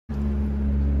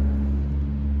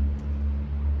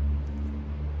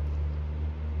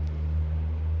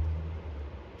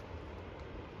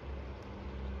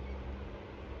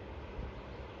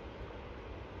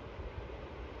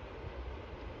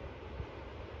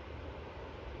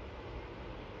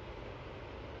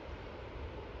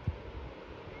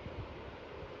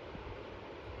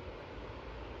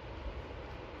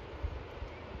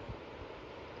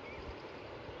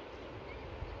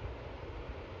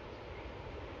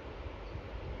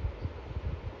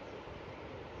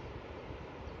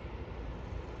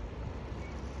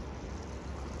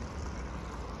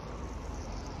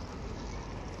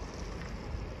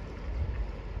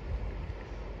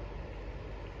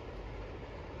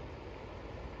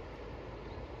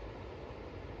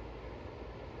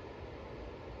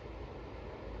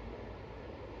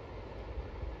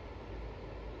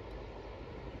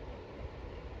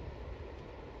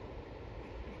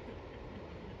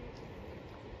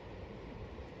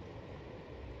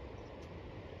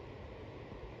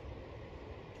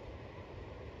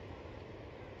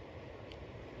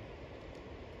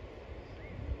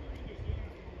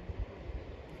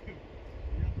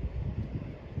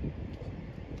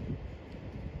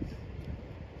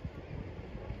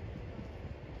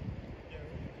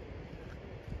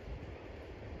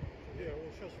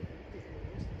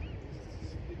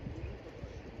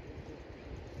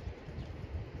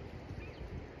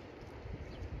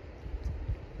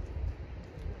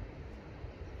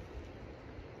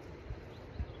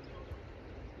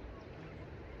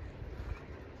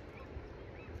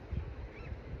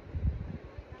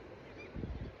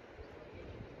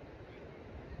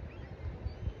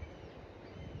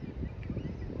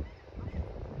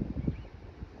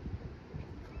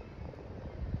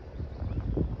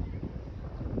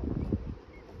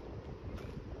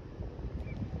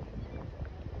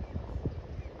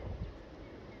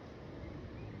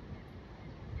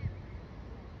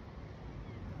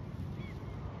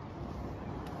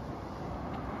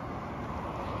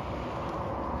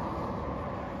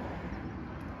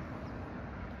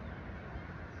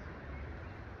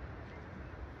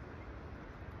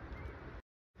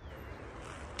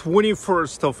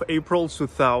21st of April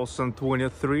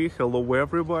 2023. Hello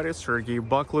everybody, Sergey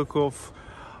Baklikov,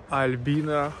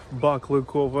 Albina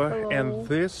Baklikova. Hello. And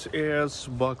this is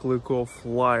Baklikov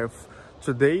Live.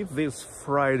 Today, this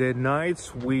Friday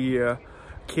night, we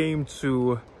came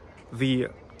to the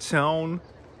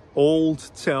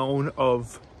old town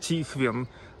of Tikhvin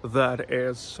that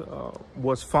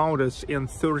was founded in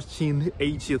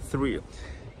 1383.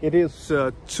 It is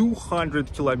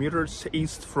 200 kilometers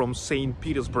east from St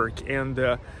Petersburg, and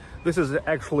this is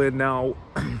actually now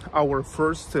our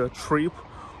first trip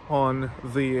on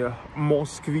the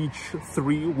Moskvitch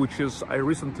 3, which is I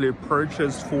recently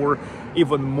purchased for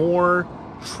even more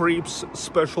trips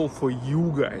special for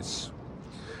you guys.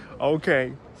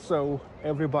 Okay, so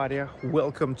everybody,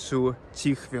 welcome to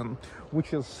Tikhvin,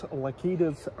 which is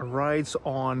located right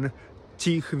on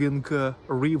Tikhvinsky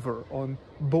River, on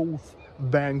both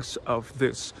banks of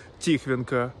this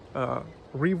Tikhvinsky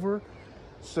river.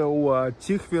 So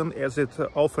Tikhvin, as it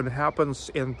often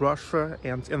happens in Russia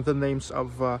and in the names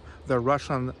of the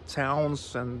Russian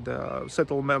towns and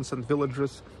settlements and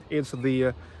villages, it's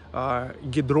the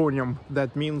hydronym.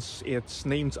 That means it's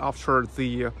named after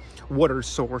the water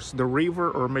source, the river,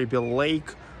 or maybe a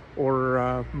lake,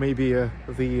 or maybe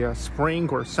the spring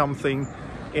or something.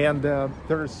 And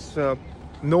there's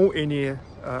no any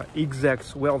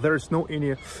exact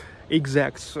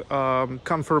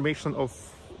confirmation of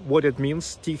what it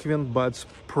means, Tikhvin, but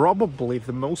probably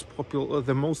the most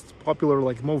popular,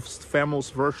 like most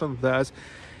famous version, that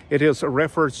it is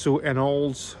referred to an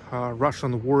old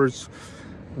Russian word,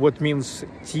 what means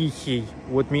Tikhi,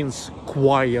 what means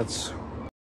quiet.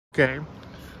 Okay,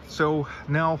 so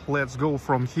now let's go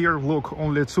from here. Look,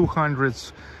 only 200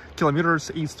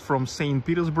 kilometers east from St.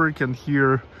 Petersburg, and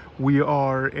here we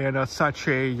are in such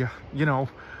a,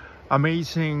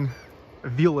 amazing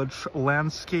village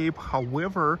landscape.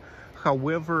 However,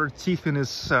 Tikhvin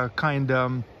is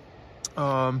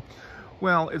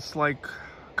well, it's like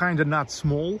kind of not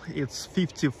small. It's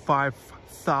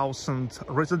 55,000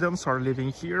 residents are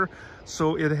living here,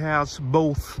 so it has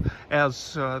both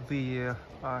as the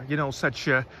such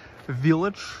a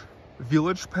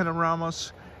village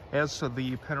panoramas, as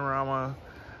the panorama,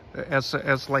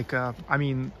 as like I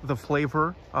mean the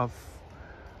flavor of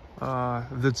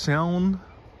the town,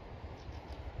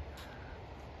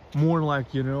 more like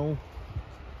the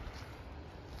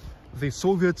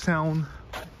Soviet town.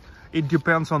 It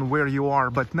depends on where you are,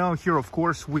 but now here of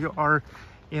course we are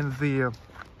in the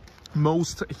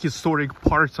most historic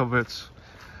part of it.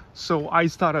 So I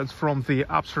started from the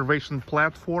observation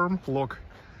platform. Look,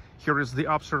 here is the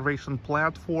observation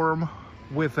platform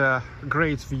with a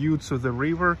great view to the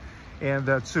river and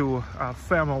to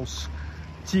famous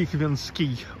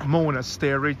Tikhvinsky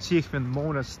Monastery, Tikhvin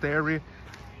Monastery,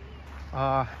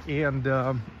 and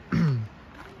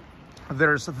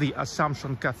there's the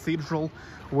Assumption Cathedral,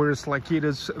 where is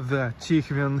located the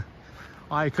Tikhvin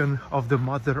icon of the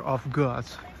Mother of God.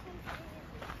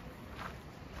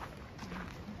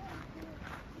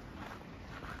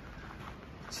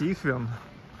 Tikhvin.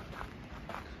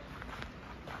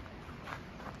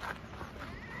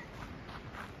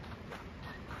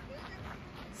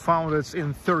 Founded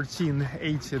in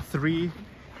 1383,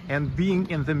 and being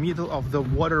in the middle of the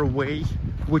waterway,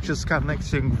 which is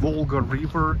connecting Volga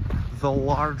River, the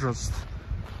largest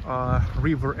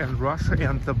river in Russia,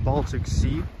 and the Baltic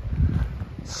Sea.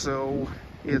 So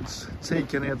it's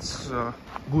taken its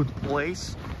good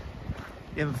place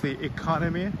in the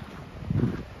economy.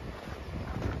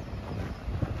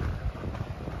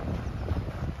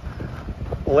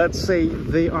 Let's say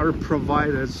they are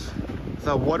provided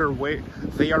the waterway,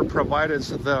 they are provided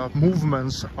the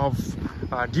movements of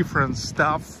different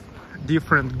stuff,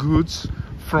 different goods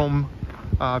from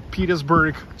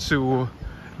Petersburg to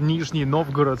Nizhny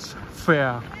Novgorod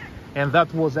fair, and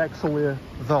that was actually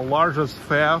the largest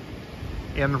fair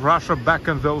in Russia back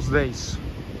in those days.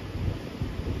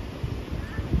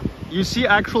 You see,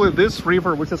 actually this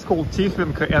river, which is called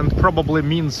Tikhvinka and probably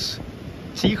means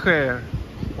Tikhe,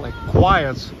 like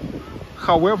quiet.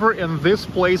 However, in this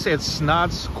place it's not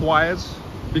quiet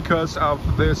because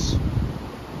of this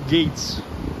gates.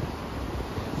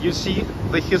 You see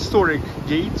the historic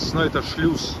gates, no, это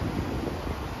шлюз.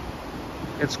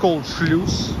 It's called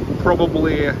шлюз,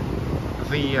 probably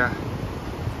the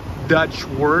Dutch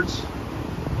word.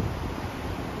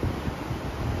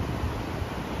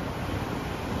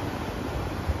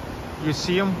 You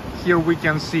see them? Here we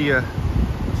can see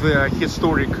the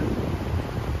historic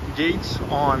gates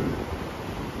on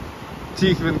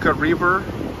Tikhvinsky River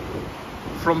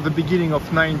from the beginning of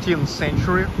 19th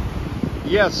century.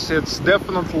 Yes, it's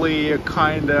definitely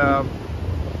kind of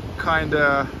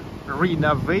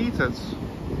renovated,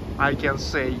 I can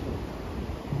say,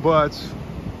 but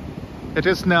it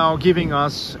is now giving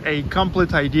us a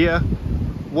complete idea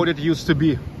what it used to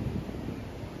be.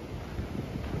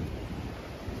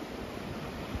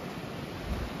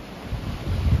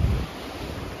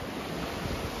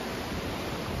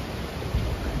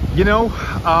 You know,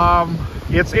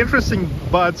 it's interesting,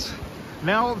 but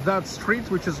now that street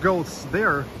which goes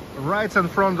there, right in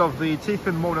front of the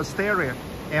Tikhvin Monastery,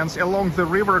 and along the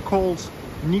river called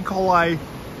Nikolay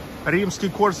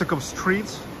Rimsky-Korsakov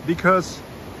Street, because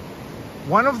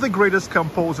one of the greatest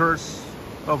composers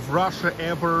of Russia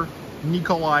ever,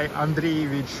 Nikolay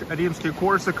Andreevich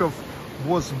Rimsky-Korsakov,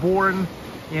 was born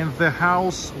in the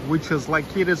house which is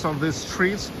located on this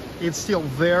street. It's still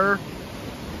there.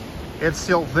 It's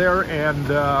still there, and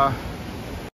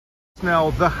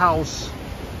now the house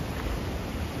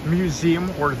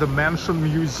museum, or the mansion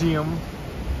museum.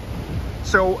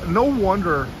 So no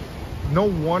wonder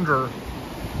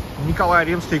Nikolay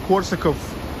Rimsky-Korsakov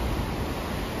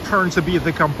turned to be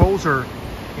the composer,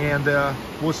 and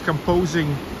was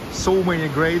composing so many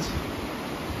great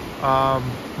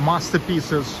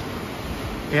masterpieces,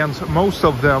 and most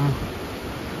of them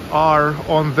are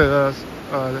on the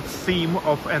theme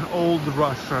of an old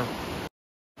Russia.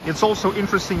 It's also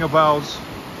interesting about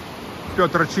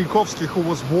Pyotr Tchaikovsky, who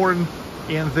was born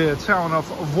in the town of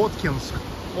Votkinsk,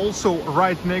 also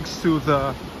right next to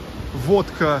the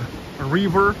Vodka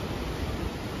River.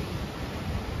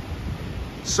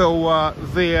 So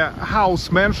the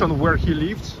house mansion where he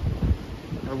lived,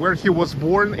 where he was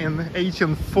born in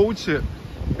 1840,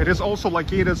 it is also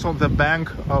located on the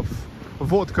bank of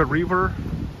Vodka River.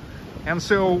 And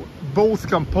so both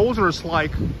composers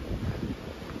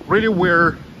really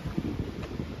were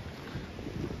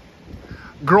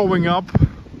growing up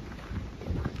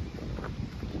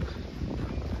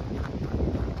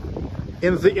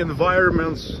in the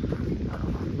environments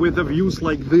with the views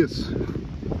like this.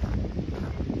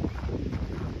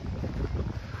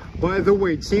 By the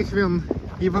way,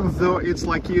 Tikhvin, even though it's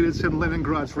located in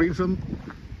Leningrad region,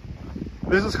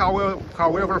 this is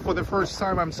however for the first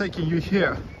time I'm taking you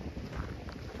here.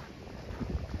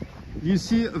 You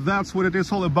see, that's what it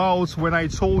is all about when I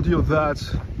told you that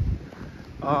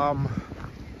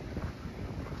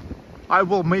I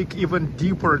will make even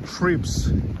deeper trips.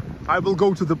 I will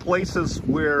go to the places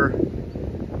where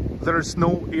there's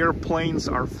no airplanes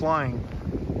are flying.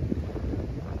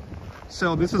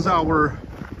 So this is our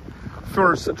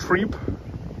first trip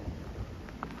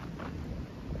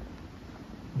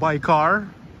by car.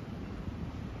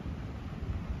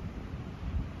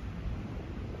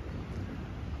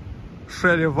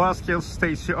 Shelly Vasquez,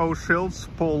 Stacy O'Shields,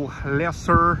 Paul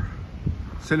Lesser,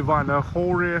 Silvana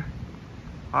Hori,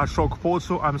 Ashok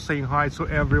Potsu. I'm saying hi to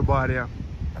everybody.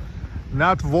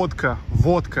 Not vodka,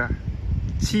 vodka.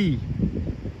 T,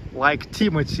 like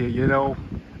Timothy, you know.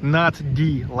 Not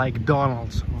D, like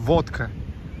Donald. Vodka.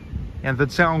 And the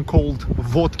town called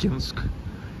Votkinsk.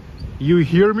 You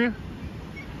hear me?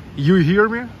 You hear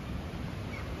me?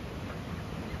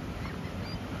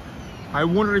 I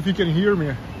wonder if you can hear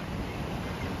me.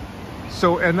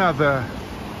 So another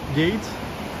gate.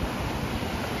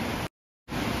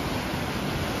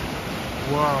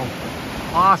 Wow,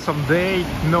 awesome day,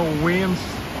 no winds,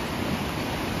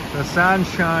 the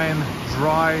sunshine,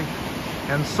 dry,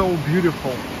 and so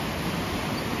beautiful.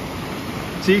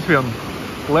 Tikhvin,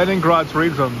 Leningrad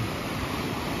region.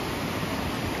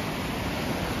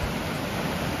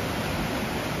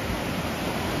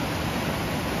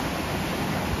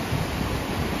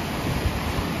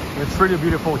 It's really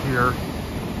beautiful here.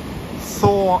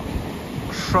 So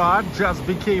Shad just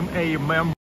became a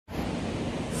member.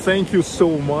 Thank you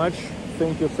so much.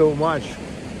 Thank you so much.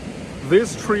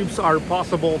 These trips are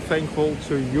possible thankful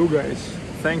to you guys,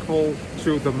 thankful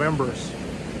to the members,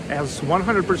 as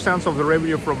 100% of the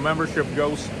revenue from membership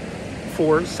goes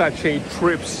for such a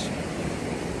trips.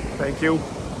 Thank you.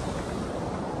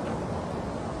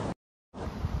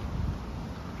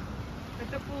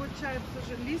 Это получается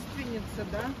же лиственница,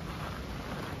 да?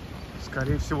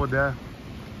 Скорее всего, да.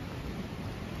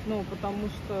 Ну, потому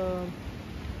что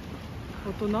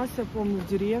вот у нас, я помню, в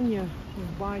деревне,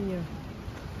 в бане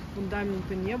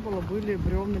фундамента не было, были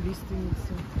бревна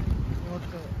лиственницы. Вот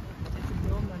эти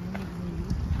бревна, они не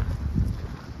гниют.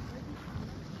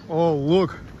 Oh,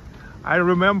 look, I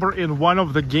remember in one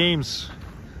of the games,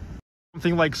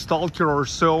 something like Stalker or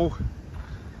so,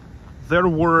 there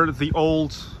were the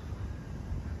old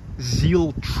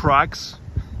Zeal trucks,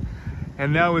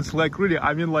 and now it's like really,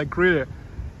 I mean like really,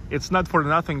 it's not for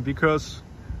nothing, because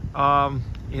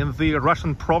in the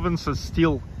Russian provinces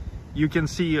still you can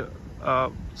see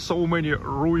so many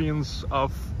ruins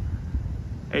of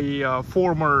a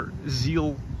former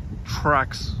ZIL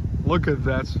tracks. Look at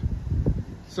that.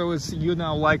 So it's you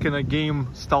now like in a game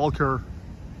Stalker.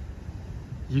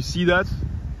 You see that?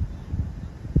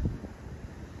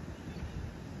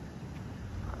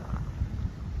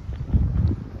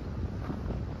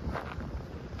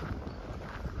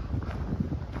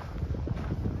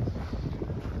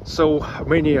 So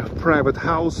many private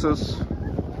houses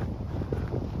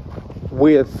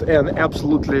with an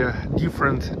absolutely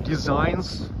different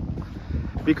designs,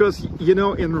 because you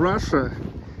know in Russia,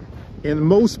 in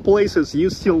most places you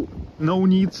still no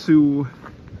need to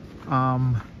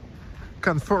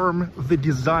confirm the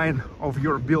design of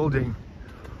your building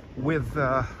with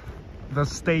the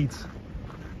state.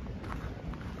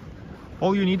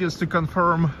 All you need is to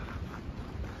confirm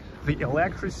the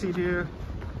electricity,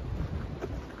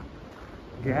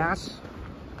 gas,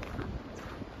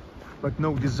 but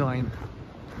no design.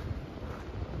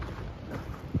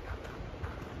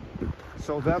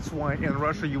 So that's why in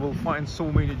Russia you will find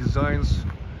so many designs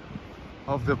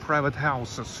of the private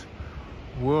houses.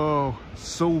 Whoa,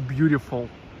 so beautiful,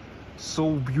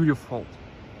 so beautiful.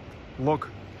 Look,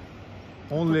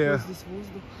 only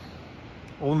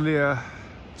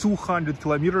 200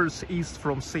 kilometers east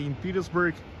from St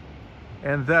Petersburg,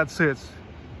 and that's it.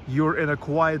 You're in a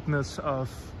quietness of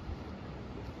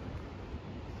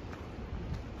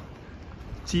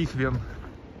Tikhvin.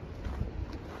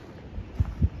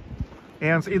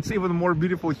 And it's even more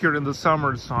beautiful here in the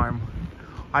summertime.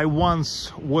 I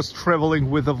once was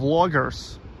traveling with the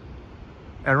vloggers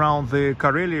around the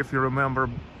Karelia, if you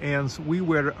remember, and we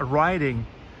were riding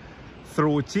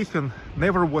through Tikhvin.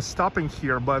 Never was stopping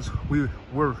here, but we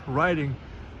were riding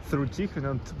through Tikhvin,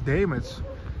 and damn it,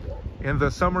 in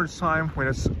the summertime when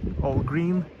it's all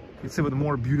green, it's even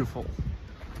more beautiful.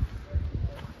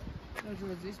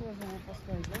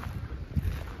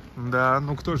 Да,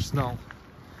 ну кто ж знал.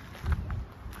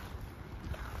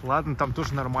 Ладно, там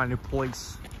тоже нормальный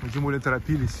place. Мы тем более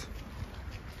торопились.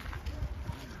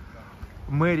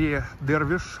 Mary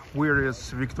Dervish, where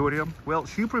is Victoria? Well,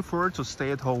 she preferred to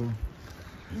stay at home.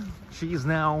 She is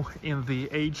now in the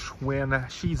age when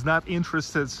she's not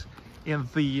interested in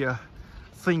the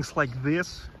things like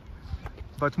this,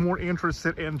 but more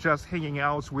interested in just hanging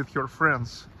out with your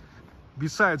friends.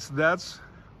 Besides that,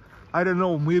 I don't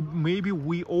know, maybe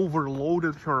we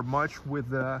overloaded her much with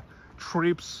the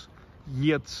trips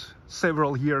yet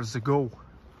several years ago.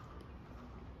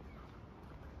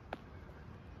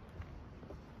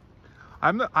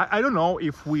 I don't know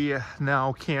if we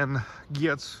now can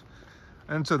get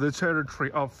into the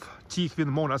territory of Tikhvin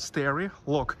Monastery.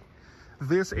 Look,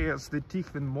 this is the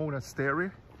Tikhvin Monastery.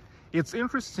 It's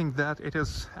interesting that it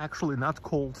is actually not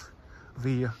called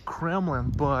the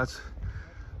Kremlin, but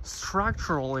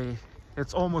structurally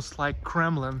it's almost like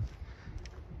Kremlin.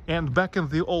 And back in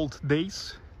the old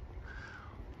days,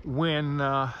 when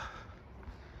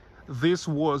this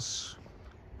was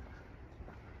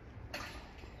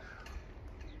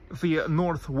the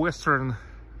northwestern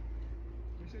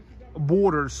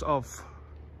borders of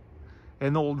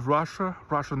an old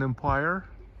Russian Empire,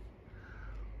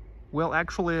 well,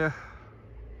 actually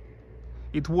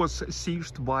it was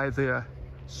sieged by the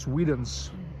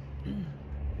Swedes.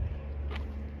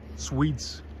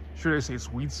 Should I say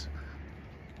Swedes?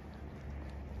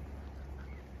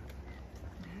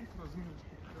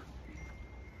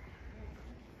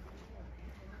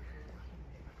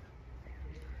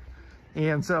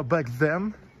 And back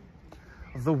then,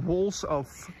 the walls of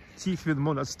Tikhvin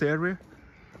Monastery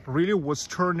really was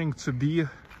turning to be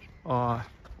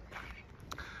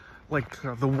like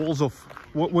the walls of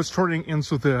what was turning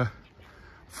into the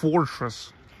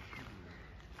fortress.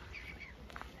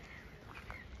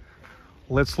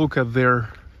 Let's look at their...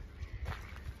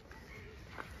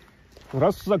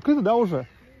 Раз закрыто, да, уже?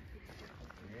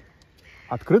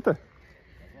 Открыто?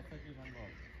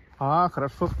 А,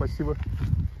 хорошо, спасибо.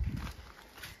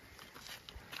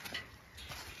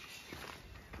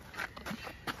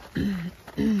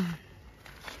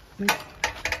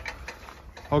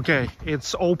 Okay,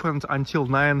 it's opened until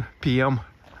 9 p.m.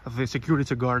 the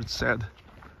security guard said.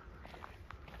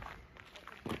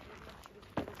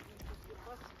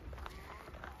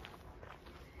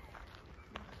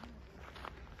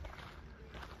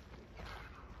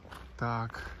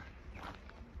 Так,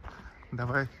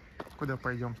 давай, куда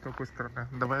пойдем, с какой стороны?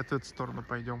 Давай в эту сторону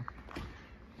пойдем.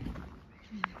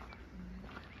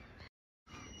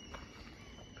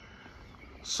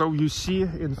 So you see,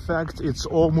 in fact, it's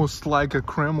almost like a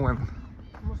Kremlin.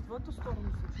 Может, в эту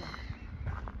сторону сейчас?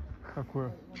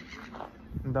 Какую?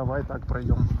 Давай так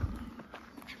пройдем.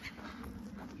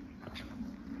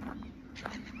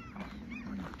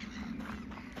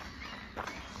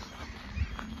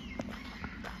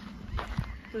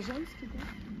 Это женский, да?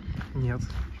 Нет,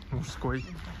 мужской.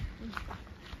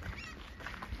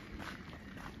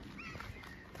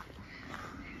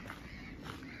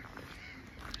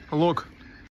 Look,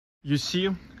 you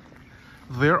see,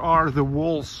 there are the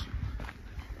walls,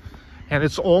 and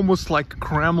it's almost like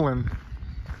Kremlin.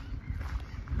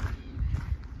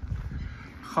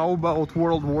 How about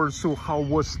World War II? How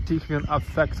was Tikhvin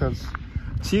affected?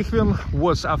 Tikhvin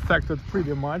was affected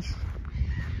pretty much.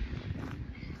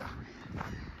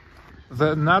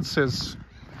 The Nazis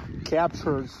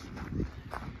captured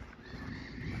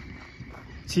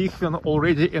Tikhvin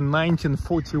already in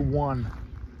 1941.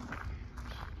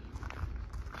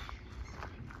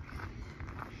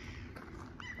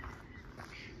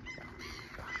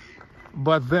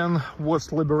 But then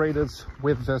was liberated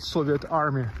with the Soviet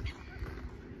army.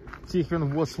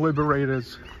 Tikhvin was liberated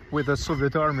with the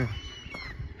Soviet army.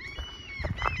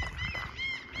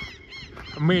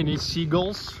 Many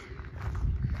seagulls.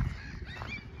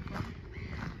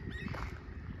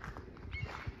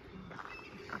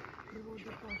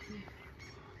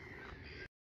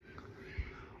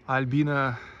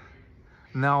 Albina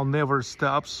now never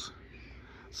stops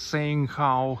saying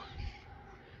how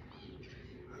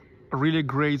really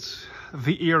great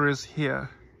the air is here.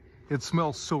 It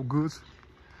smells so good.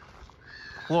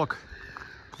 Look,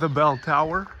 the bell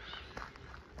tower.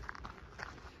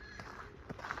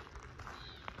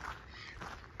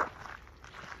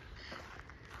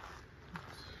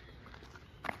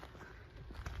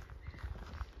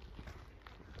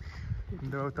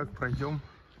 Давай вот так пройдем.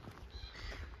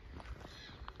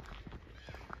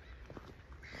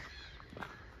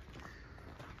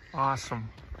 Awesome.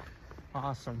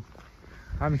 Awesome.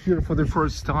 I'm here for the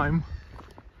first time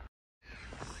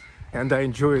and I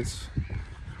enjoy it.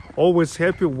 Always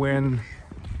happy when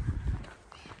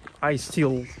I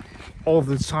still all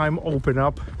the time open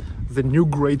up the new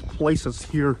great places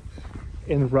here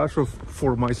in Russia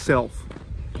for myself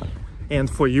and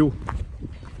for you.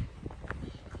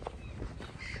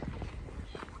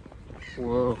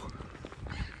 Whoa.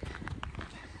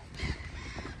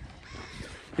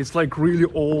 It's like really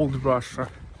old Russia,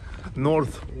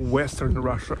 northwestern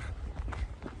Russia.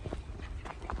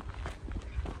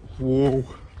 Whoa.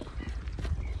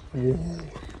 Whoa.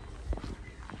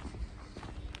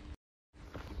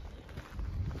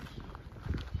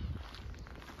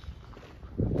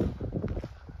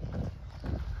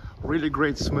 Really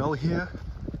great smell here.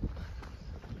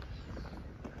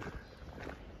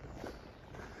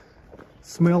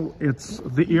 Smell, it's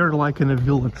the air like in a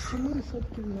village.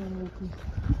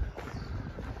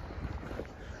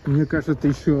 Мне кажется, это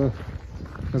еще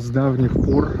с давних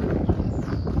пор.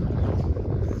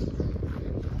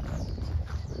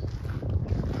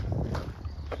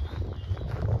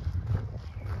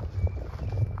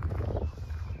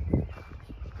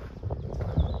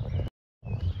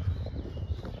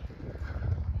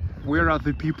 Where are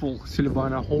the people,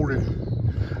 Silvana Hori?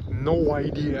 No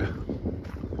idea.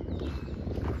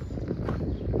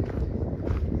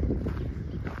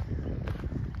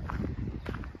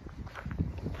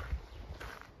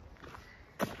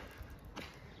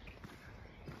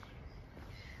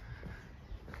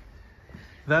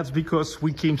 That's because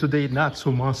we came today not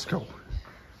to Moscow.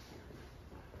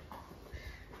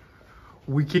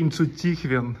 We came to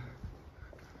Tikhvin,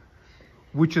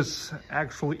 which is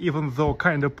actually, even though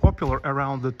kind of popular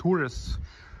around the tourists,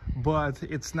 but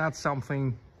it's not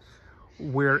something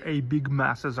where a big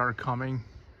masses are coming.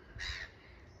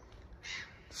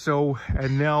 So,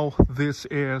 and now this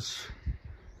is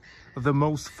the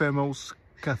most famous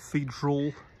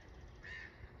cathedral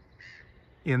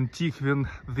in Tikhvin,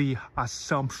 the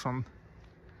Assumption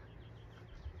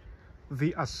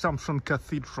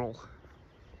Cathedral.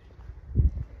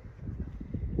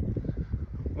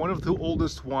 One of the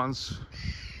oldest ones.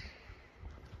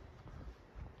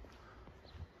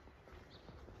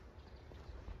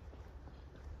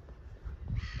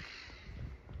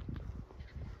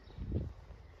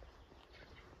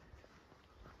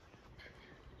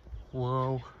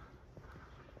 Whoa.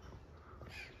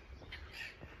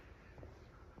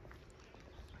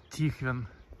 Tikhvin.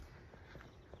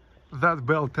 That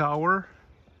bell tower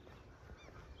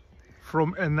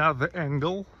from another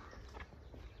angle.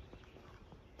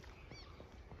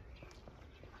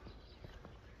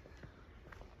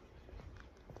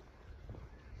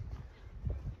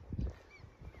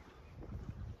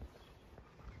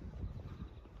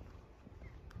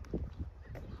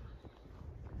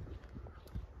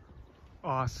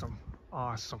 Awesome,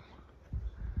 awesome.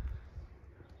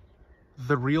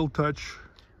 The real touch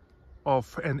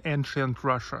of an ancient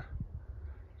Russia.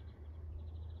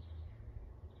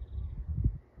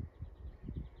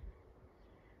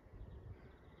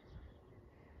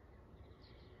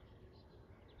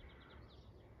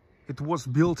 It was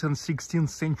built in 16th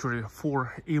century.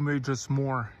 4 images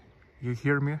more. You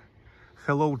hear me?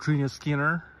 Hello, Gina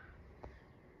Skinner.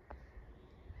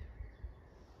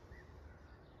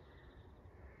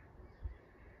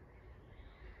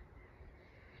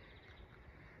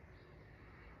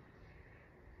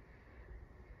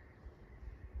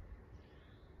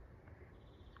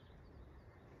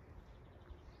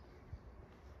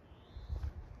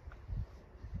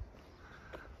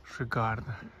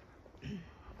 Шикарно.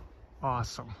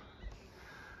 Awesome.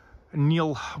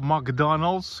 Neil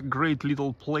McDonald's, great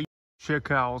little place. Check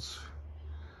out.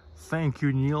 Thank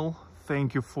you, Neil.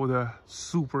 Thank you for the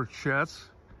super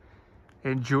chats.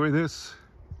 Enjoy this.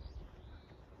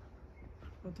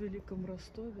 Вот в Великом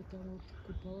Ростове там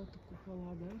вот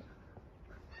купола, да?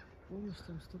 Помнишь,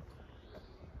 там столько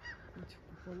этих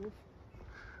куполов?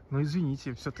 Ну,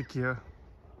 извините, все-таки...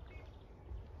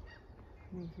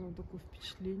 Вот такое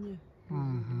впечатление.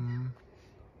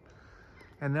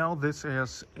 And now this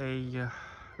is a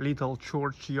little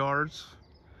churchyard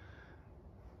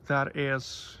that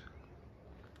is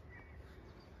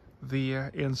the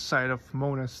inside of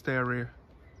monastery.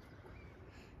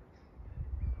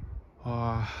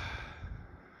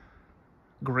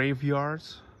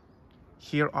 Graveyards.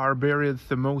 Here are buried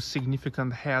the most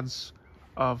significant heads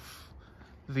of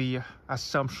the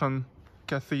Assumption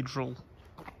Cathedral.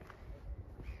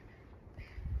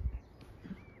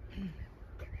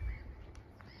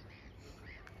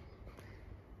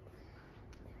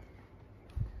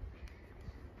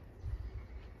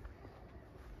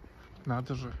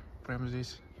 Надо же, прямо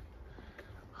здесь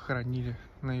хоронили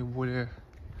наиболее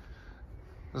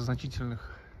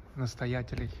значительных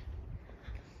настоятелей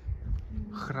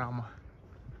храма.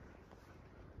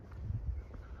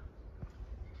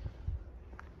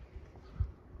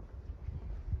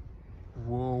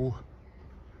 Воу.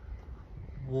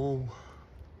 Воу.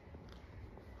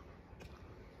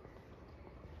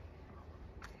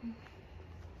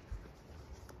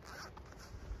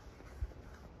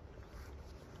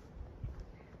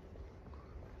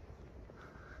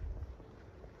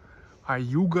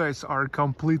 You guys are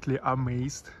completely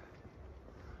amazed.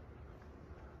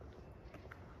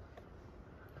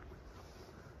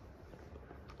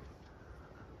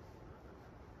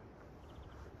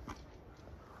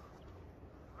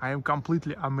 I am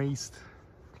completely amazed.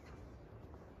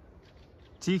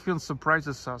 Tikhvin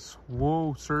surprises us.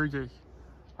 Whoa, Sergey.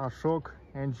 Ashok,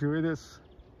 enjoy this.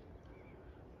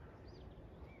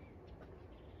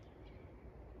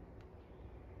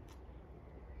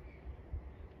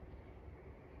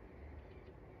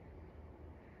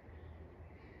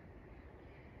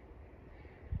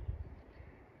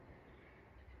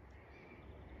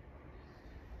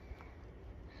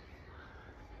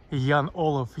 Jan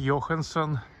Olof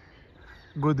Johansson,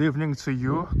 good evening to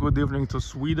you, good evening to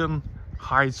Sweden,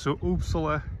 hi to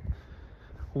Uppsala,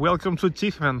 welcome to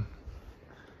Tikhvin,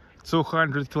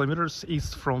 200 kilometers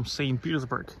east from St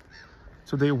Petersburg.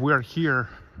 Today we are here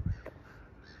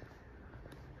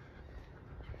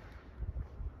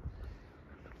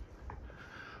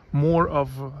more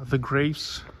of the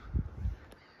graves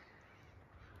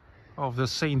of the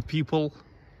saint people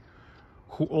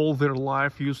who all their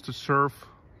life used to serve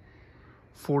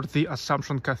for the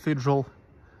Assumption Cathedral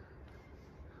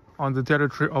on the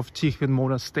territory of Tikhvin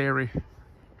Monastery.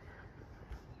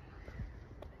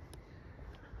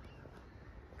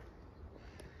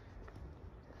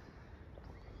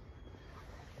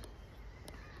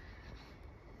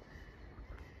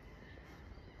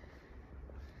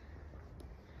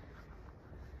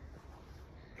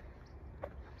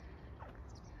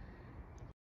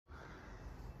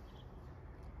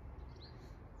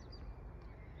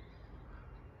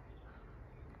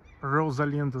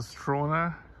 Rosalinda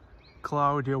Strona,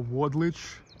 Claudia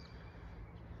Wadlich,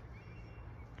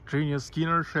 Genia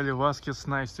Skinner, Shelly Vasquez,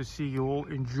 nice to see you all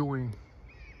enjoying.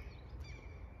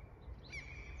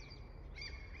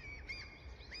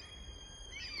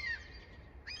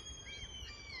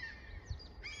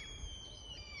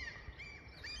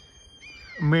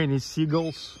 Many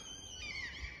seagulls.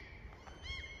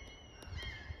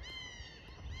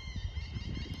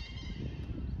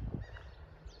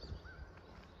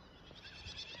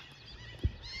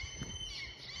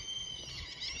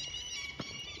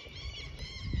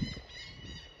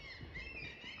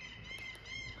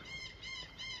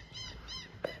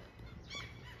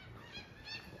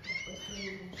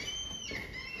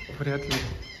 Вряд ли.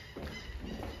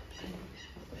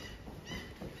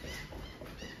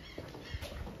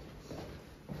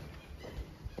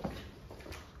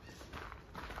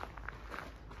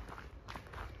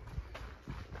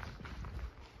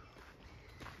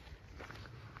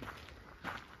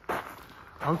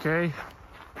 Okay.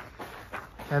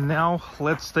 And now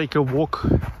let's take a walk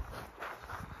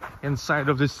inside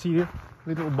of the city,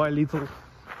 little by little.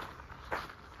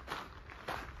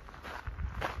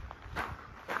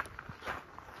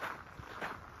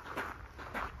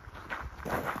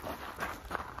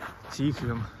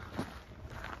 Tikhvin.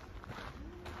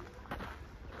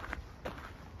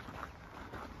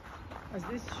 А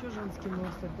здесь еще женский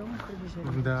монастырь, да, мы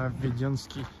пробежали? Да,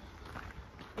 Веденский.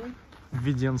 Ой.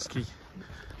 Веденский.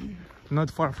 Not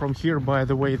far from here, by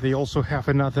the way, they also have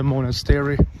another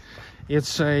monastery.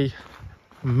 It's a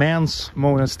men's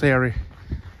monastery,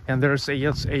 and there's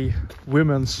a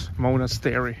women's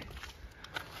monastery.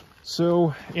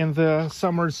 So in the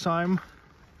summertime,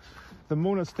 the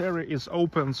monastery is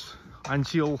open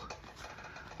until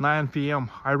 9 p.m.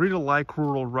 I really like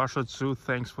rural Russia too.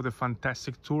 Thanks for the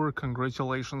fantastic tour.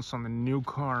 Congratulations on the new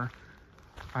car.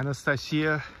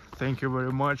 Anastasia, thank you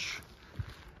very much.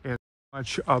 It's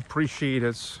much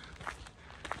appreciated.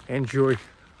 Enjoy.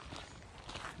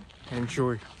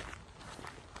 Enjoy.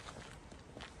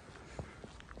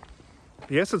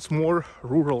 Yes, it's more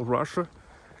rural Russia,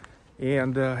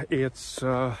 and it's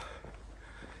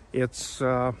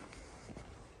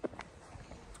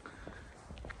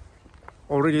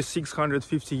already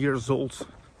 650 years old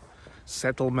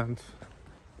settlement.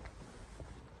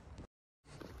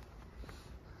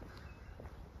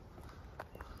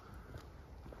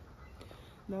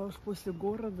 Да уж после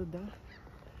города, да,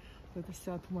 эта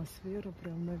вся атмосфера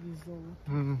прям на весь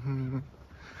золото.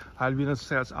 Albina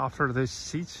says after the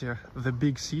city, the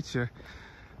big city,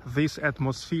 this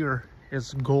atmosphere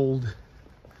is gold.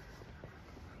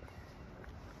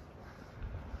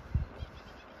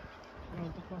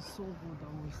 Это особое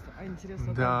удовольствие. А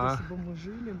интересно, Да. если бы мы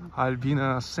жили...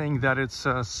 Albina saying that it's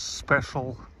a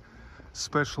special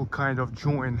kind of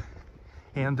joy,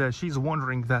 and she's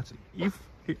wondering that if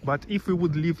we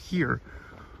would live here,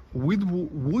 would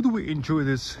we enjoy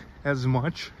this as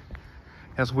much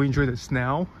as we enjoy this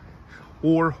now,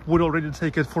 or would already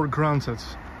take it for granted?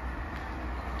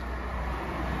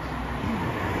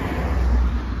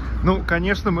 Ну,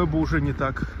 конечно, мы бы уже не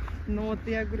так. Ну вот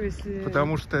я говорю, если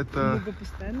Потому что это... мы бы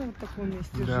постоянно в таком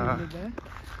месте Да. жили, да?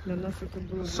 Для нас это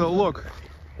было бы... So look,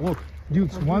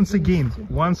 dudes, once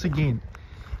again,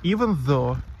 even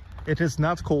though it is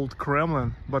not called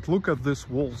Kremlin, but look at these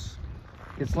walls.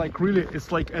 It's like really,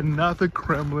 it's like another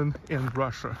Kremlin in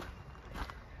Russia.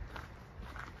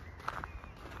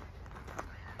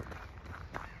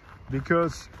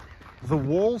 Because the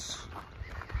walls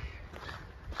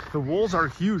are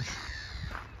huge.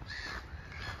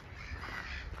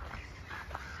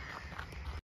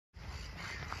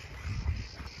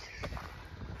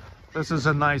 This is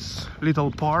a nice little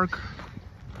park,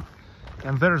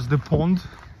 and there's the pond.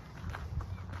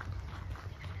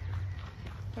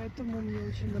 Поэтому мне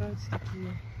очень нравятся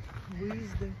такие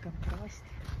выезды, контраст,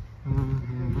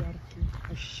 яркие,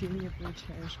 ощущения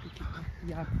получаешь какие-то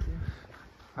яркие.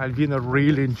 Albina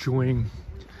really enjoying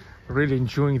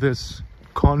this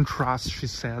contrast, she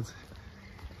said.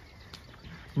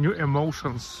 New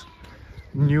emotions,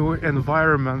 new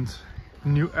environment,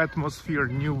 new atmosphere,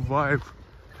 new vibe.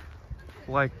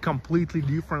 Like completely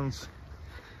different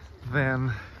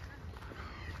than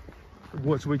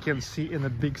what we can see in the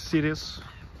big cities.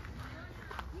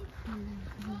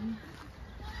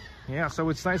 Yeah, so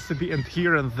it's nice to be in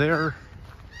here and there.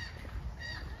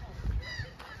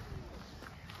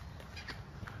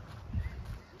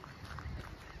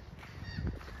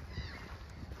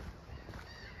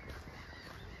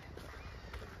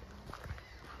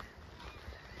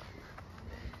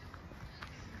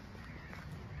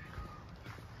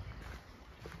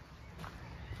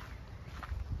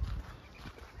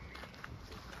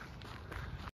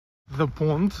 The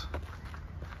pond.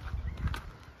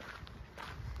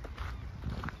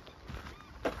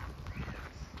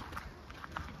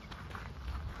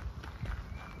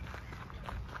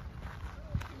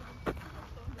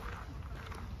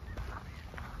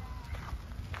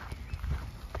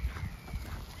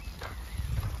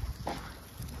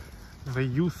 The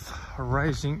youth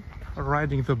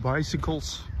riding the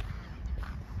bicycles.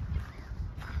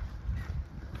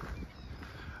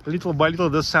 Little by little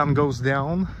the sun goes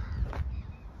down.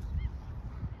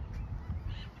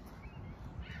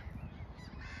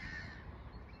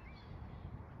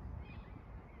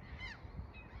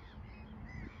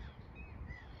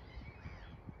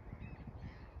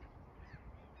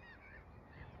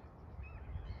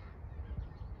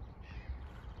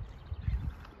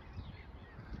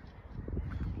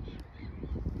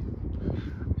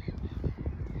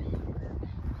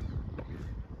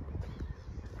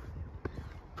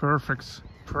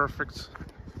 Perfect.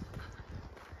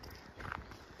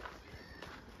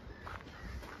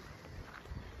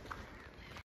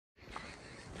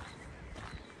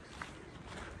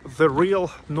 the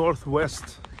real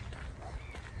Northwest.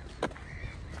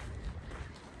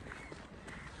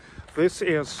 This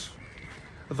is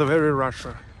the very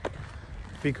Russia,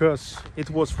 because it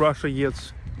was Russia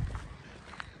yet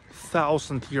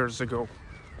 1,000 years ago.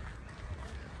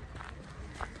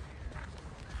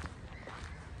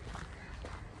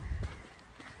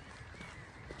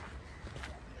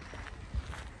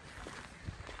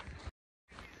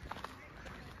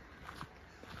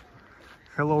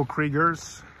 Hello,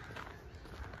 Kriegers.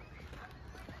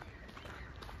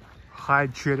 Hi,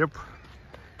 Cherep.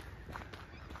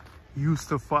 Used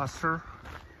to faster.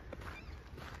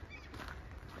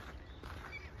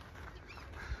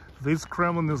 This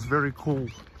Kremlin is very cool.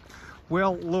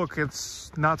 Well, look,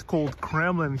 it's not called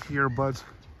Kremlin here, but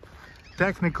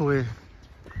technically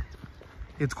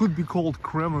it could be called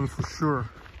Kremlin for sure.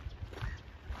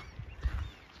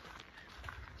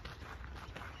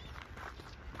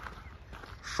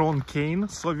 Sean Kane,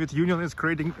 Soviet Union is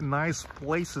creating nice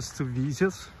places to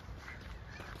visit.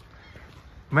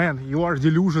 Man, you are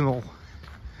delusional.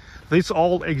 This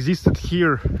all existed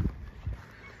here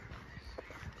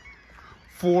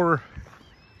for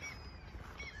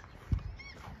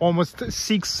almost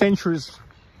 6 centuries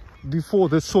before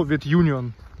the Soviet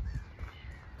Union.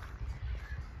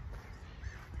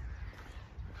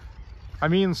 I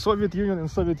mean, Soviet Union,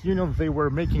 they were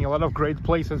making a lot of great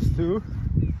places too.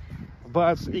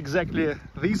 But exactly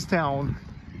this town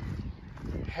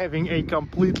having a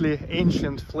completely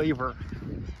ancient flavor.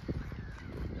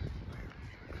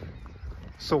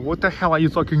 So what the hell are you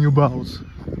talking about?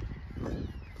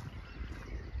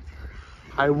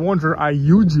 I wonder, are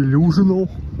you delusional?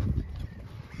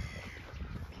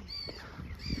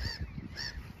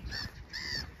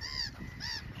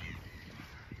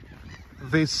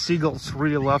 These seagulls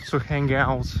really love to hang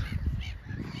out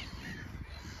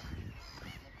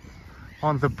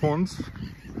on the ponds.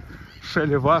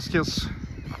 Shelly Vasquez,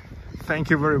 thank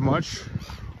you very much.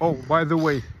 Oh, by the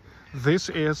way, this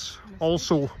is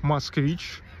also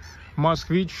Moskvitch.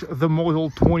 Moskvitch, the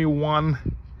model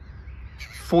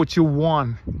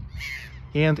 2141.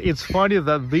 And it's funny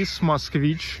that this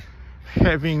Moskvitch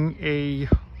having a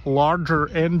larger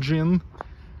engine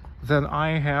than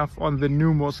I have on the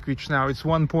new Moskvitch now. It's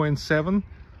 1.7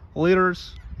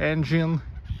 liters engine,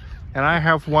 and I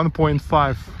have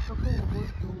 1.5.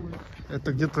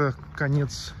 Это где-то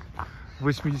конец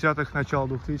 80-х, начало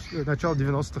 2000-х, начало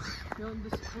 90-х.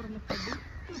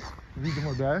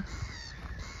 Видимо, да.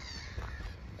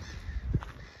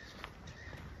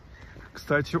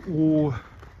 Кстати, у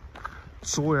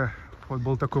Цоя вот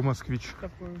был такой Москвич.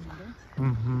 Такой же, да?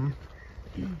 Угу.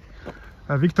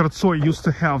 Victor Tsoi used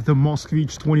to have the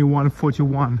Moskvitch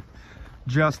 2141,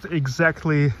 just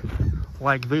exactly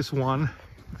like this one.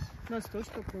 У нас тоже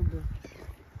такой был.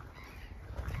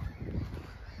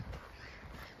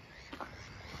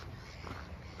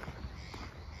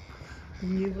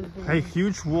 A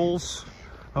huge walls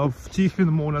of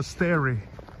Tikhvin Monastery.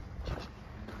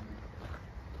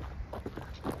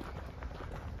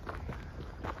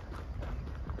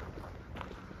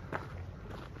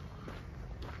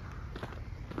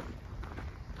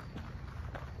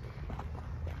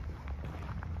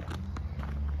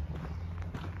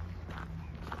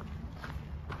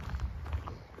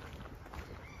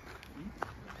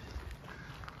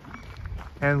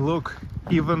 And look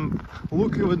even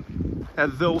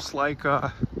at those like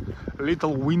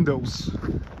little windows.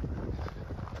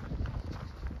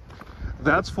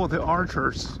 That's for the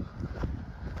archers.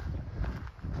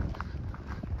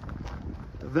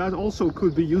 That also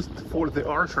could be used for the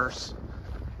archers.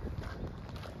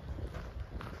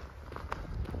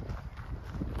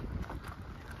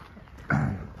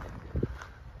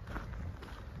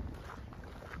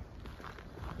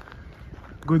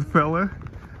 Good fella.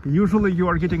 Usually you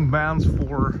are getting bans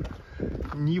for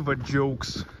Niva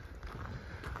jokes.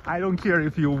 I don't care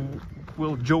if you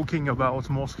will joking about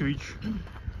Moskvitch.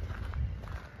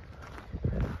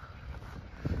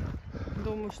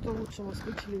 Думаю, что лучше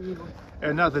Москвич или Нива.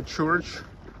 Another church.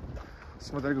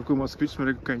 Смотри, какой Москвич,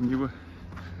 смотри, какая Нива.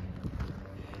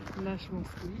 Наш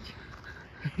Москвич.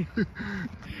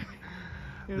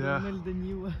 Да. Рональдо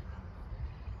Нива.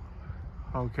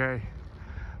 Окей.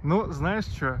 Ну, знаешь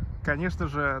что, конечно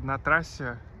же, на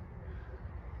трассе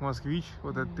Москвич,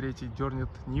 вот этот третий, дернет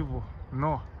Ниву,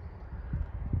 но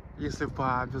если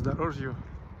по бездорожью,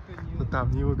 то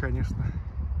там Нивы, конечно.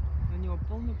 На него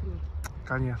полный привод?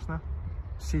 Конечно.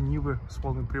 Все Нивы с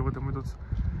полным приводом идут.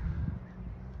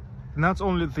 Not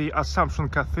only the Assumption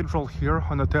Cathedral here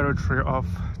on the territory of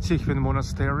Tikhvin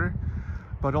Monastery,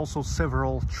 but also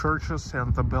several churches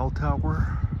and the bell tower.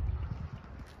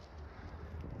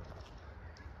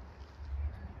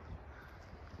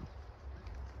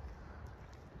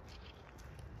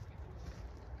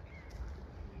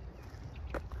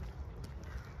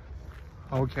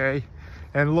 Okay,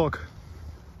 and look,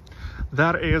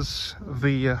 that is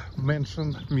the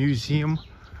mentioned museum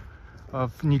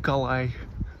of Nikolay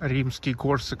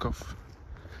Rimsky-Korsakov.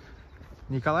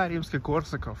 Nikolay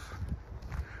Rimsky-Korsakov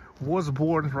was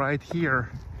born right here.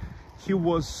 He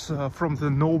was from the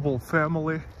noble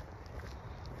family.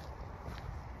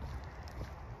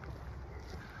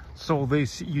 So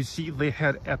this, you see, they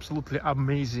had absolutely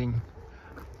amazing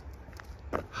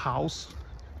house,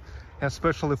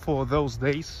 especially for those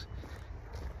days.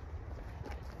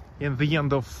 In the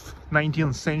end of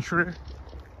 19th century,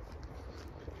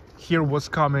 here was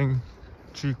coming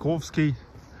Tchaikovsky,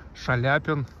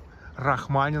 Shaliapin,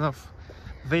 Rachmaninoff.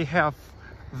 They have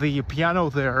the piano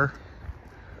there.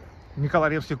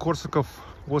 Nikolay Rimsky-Korsakov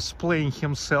was playing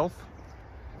himself,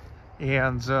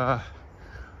 and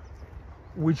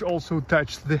which also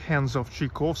touched the hands of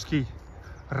Tchaikovsky,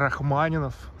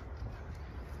 Rachmaninoff.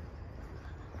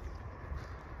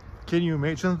 Can you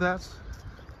imagine that?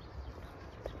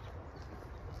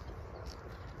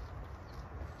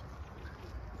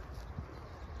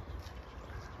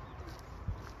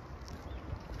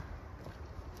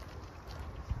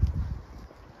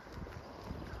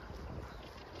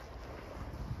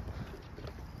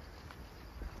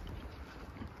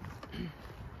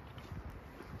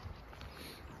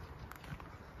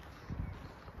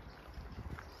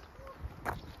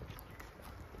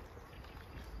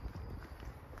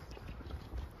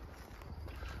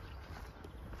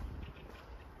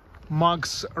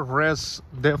 Max res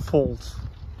default.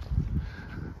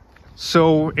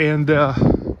 So, and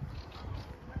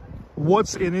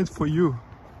what's in it for you?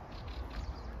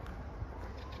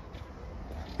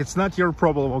 It's not your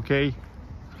problem, okay?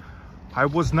 I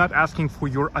was not asking for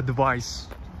your advice.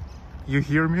 You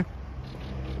hear me?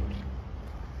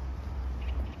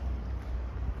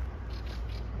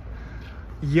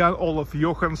 Jan Olaf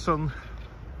Johansson,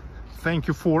 thank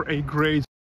you for a great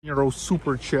euro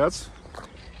super chat.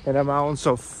 And amounts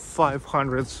of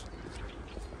 500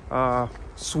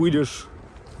 Swedish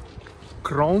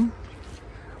kron.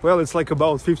 Well, it's like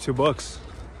about 50 bucks.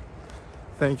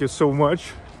 Thank you so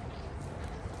much.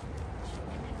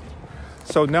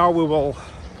 So now we will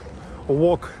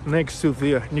walk next to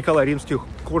the Nikolay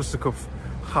Rimsky-Korsakov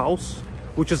house,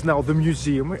 which is now the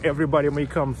museum. Everybody may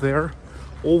come there.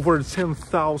 Over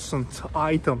 10,000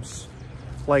 items,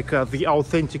 like the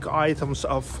authentic items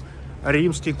of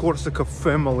Rimsky-Korsakov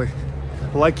family,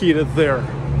 located there.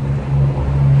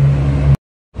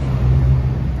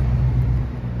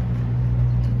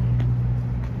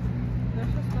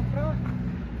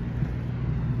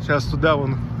 Сейчас туда,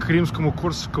 вон, к римскому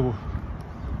Корсакову,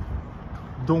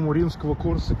 дому римского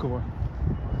Корсакова.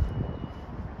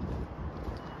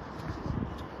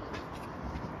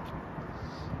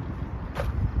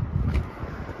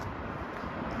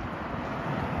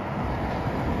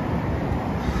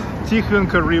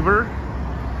 Tikhvin River.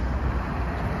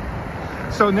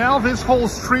 So now this whole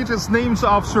street is named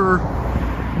after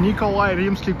Nikolay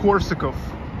Rimsky-Korsakov.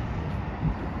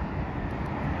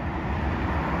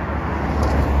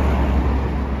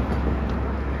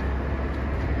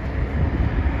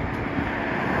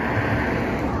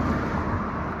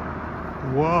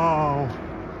 Вау!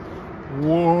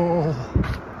 Воу!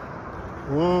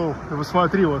 Воу! Ты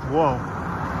посмотри, вот, вау!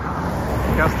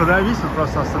 Остановись, вот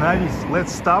просто остановись.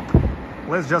 Let's stop.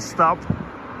 Let's just stop.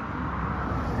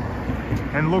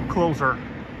 And look closer.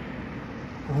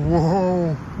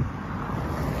 Whoa.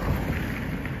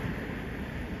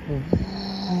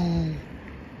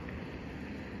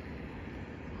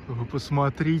 Вы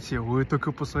посмотрите, вы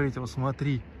только посмотрите, вот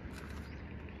смотри,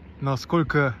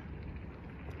 насколько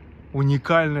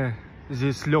уникальный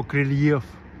здесь лег рельеф.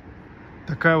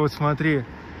 Такая вот, смотри,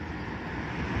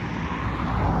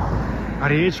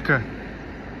 речка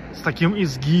с таким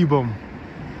изгибом.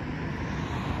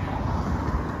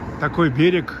 Такой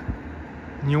берег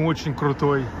не очень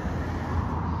крутой,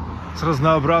 с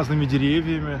разнообразными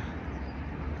деревьями.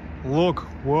 Look,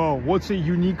 wow, what a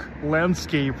unique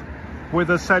landscape with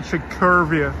such a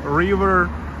curvy river,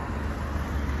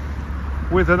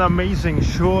 with an amazing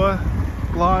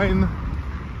shoreline,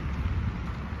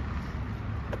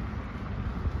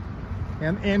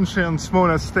 an ancient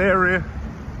monastery.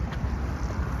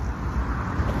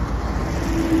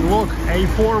 Look, a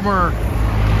former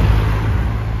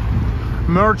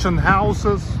merchant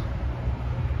houses.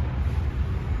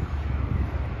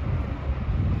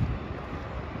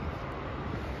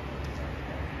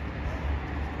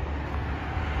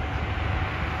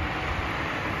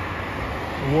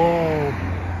 Whoa.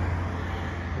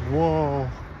 Whoa.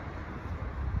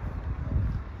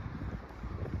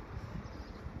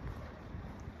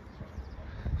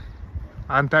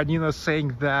 Antonina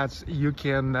saying that you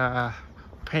can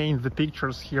paint the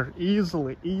pictures here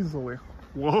easily.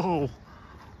 Whoa,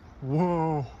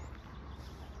 whoa,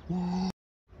 whoa.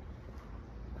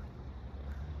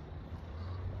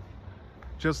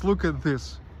 Just look at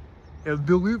this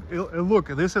and look,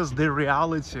 this is the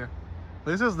reality.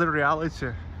 This is the reality.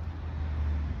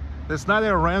 It's not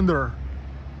a render.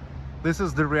 This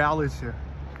is the reality.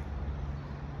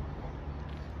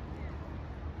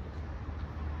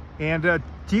 And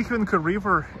Tikhvinsky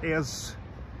River is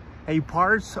a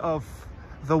part of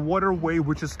the waterway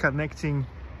which is connecting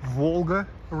Volga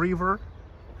River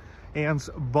and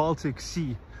Baltic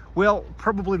Sea. Well,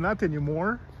 probably not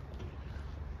anymore,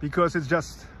 because it's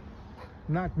just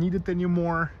not needed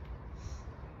anymore.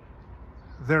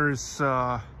 There is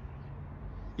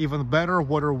even better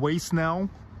waterways now.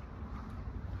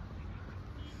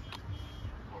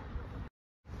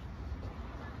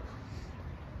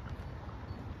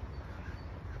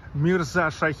 Mirza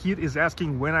Shahid is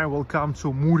asking when I will come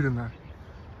to Murina.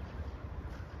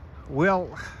 Well,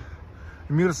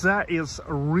 Mirza is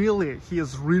really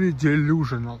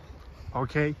delusional,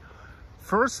 okay?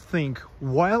 First thing,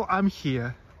 while I'm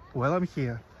here,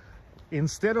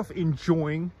 instead of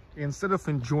enjoying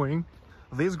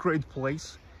this great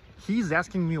place, he's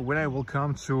asking me when I will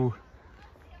come to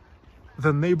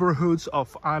the neighborhoods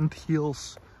of Ant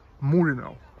Hills,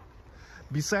 Murino.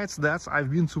 Besides that, I've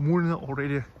been to Murino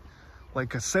already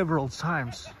like several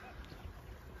times.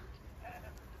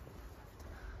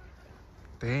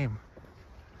 Damn,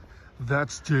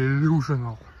 that's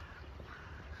delusional.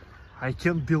 I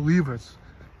can't believe it.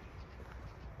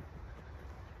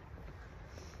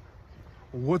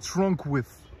 What's wrong with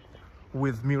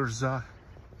Mirza?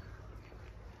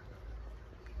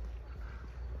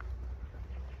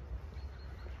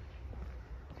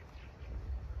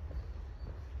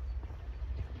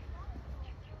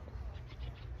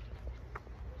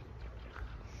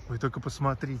 Вы только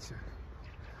посмотрите.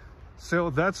 So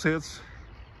that's it.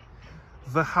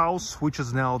 The house, which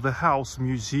is now the house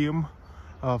museum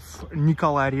of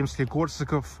Nikolay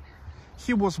Rimsky-Korsakov.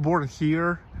 He was born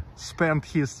here, spent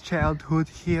his childhood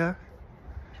here.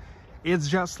 It's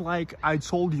just like I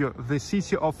told you, the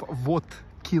city of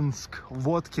Votkinsk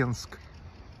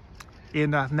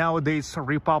in nowadays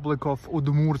Republic of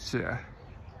Udmurtia.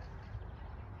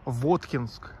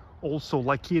 Votkinsk, also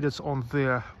located on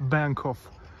the bank of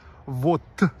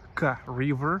Vodka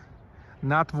River,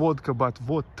 not vodka but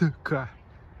Vodka,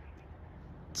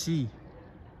 T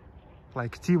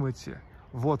like Timothy,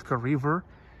 Vodka River.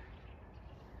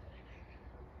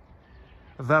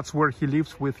 That's where he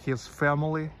lives with his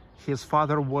family. His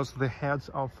father was the head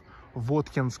of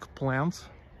Votkinsk plant.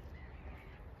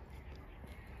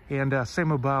 And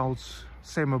same about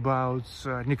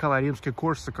Nikolay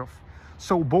Rimsky-Korsakov.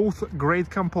 So both great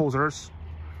composers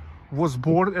was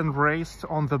born and raised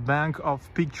on the bank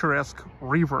of picturesque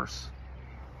rivers.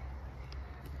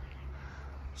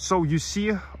 So you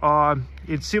see,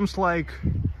 it seems like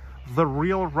the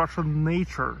real Russian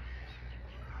nature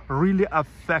really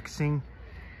affecting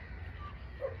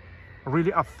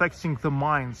the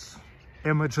minds,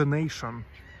 imagination,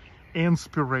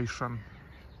 inspiration.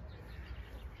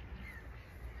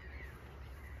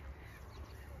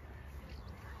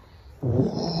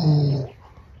 Whoa.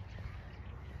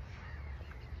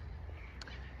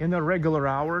 In the regular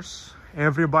hours,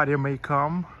 everybody may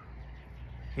come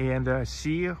and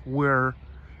see where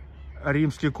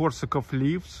Rimsky-Korsakov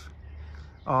lives.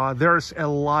 There's a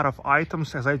lot of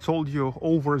items, as I told you,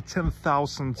 over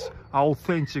 10,000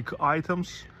 authentic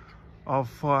items of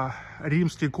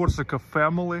Rimsky-Korsakov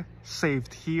family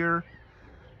saved here.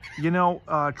 You know,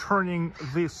 turning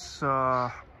this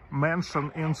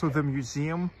mansion into the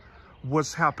museum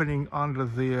was happening under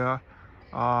the,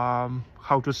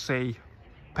 how to say,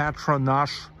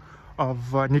 patronage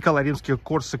of Nikolay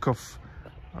Rimsky-Korsakov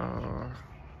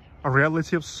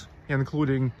relatives,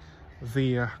 including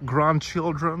the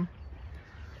grandchildren.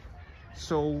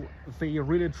 So they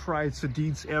really tried to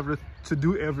do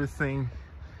everything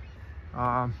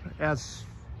as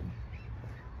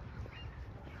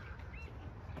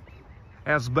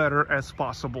better as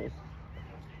possible.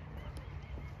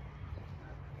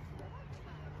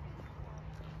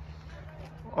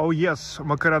 Oh yes,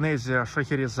 Macaronesia,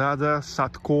 Scheherazade,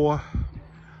 Sadko,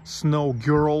 Snow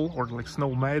Girl, or like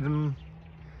Snow Maiden.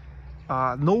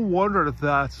 No wonder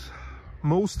that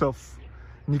most of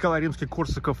Nikolay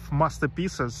Rimsky-Korsakov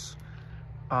masterpieces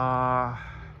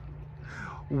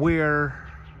were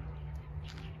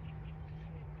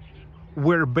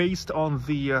based on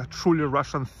the truly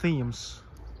Russian themes.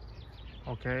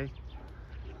 Okay.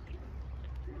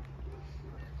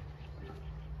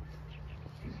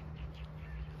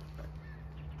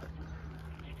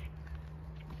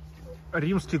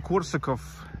 Rimsky-Korsakov,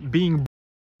 being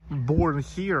born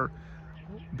here,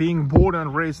 being born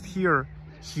and raised here,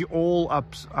 he all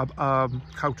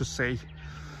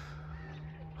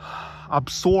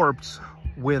absorbed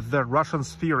with the Russian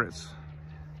spirit.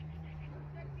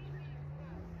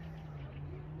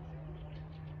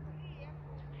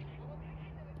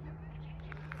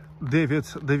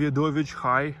 Davidovich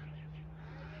High,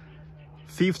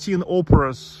 15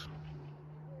 operas,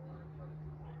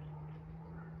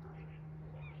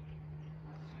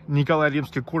 Nikolay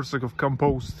Rimsky-Korsakov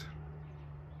composed,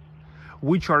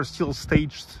 which are still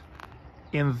staged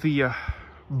in the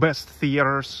best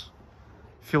theaters,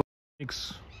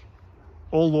 philharmonics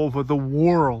all over the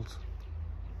world.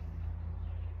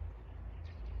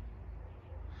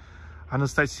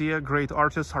 Anastasia, great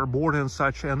artists are born in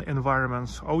such an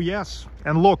environment. Oh yes,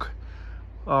 and look,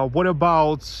 what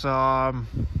about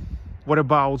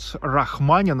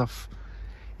Rachmaninov?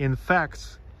 In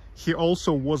fact, he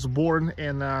also was born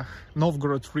in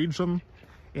Novgorod region,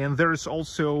 and there is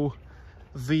also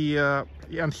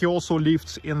and he also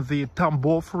lived in the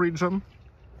Tambov region,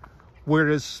 where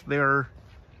is there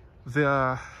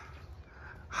the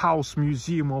house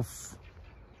museum of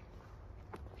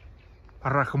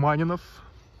Rachmaninov.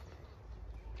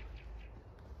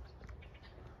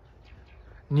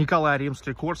 Nikolay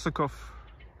Rimsky-Korsakov.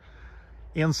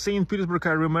 In St. Petersburg,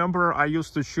 I remember I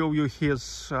used to show you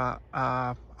his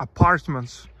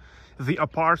apartments, the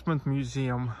apartment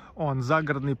museum on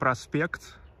Zagorodny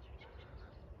Prospect.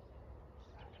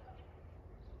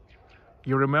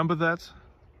 You remember that?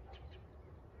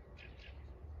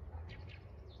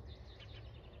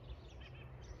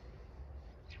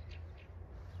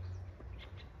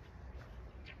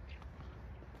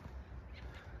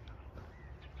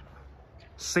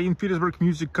 St. Petersburg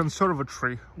Music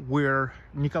Conservatory, where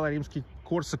Nikolay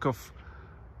Rimsky-Korsakov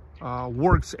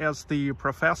works as the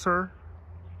professor,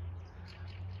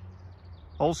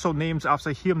 also named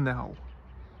after him now.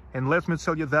 And let me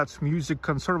tell you that music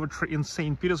conservatory in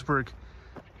St. Petersburg,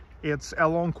 it's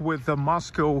along with the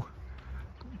Moscow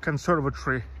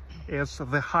Conservatory, is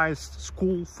the highest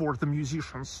school for the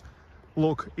musicians.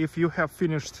 Look, if you have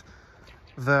finished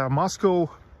the Moscow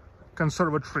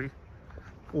Conservatory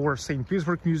or St.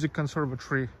 Petersburg Music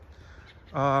Conservatory,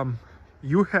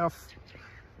 you have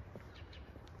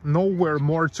nowhere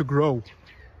more to grow,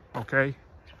 okay?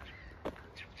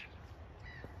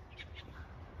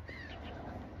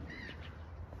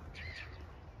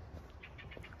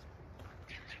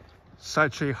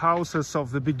 Such a houses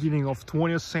of the beginning of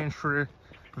 20th century,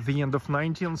 the end of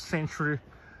 19th century,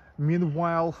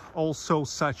 meanwhile also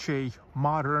such a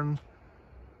modern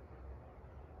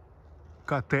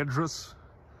cottages,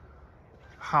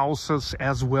 houses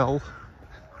as well.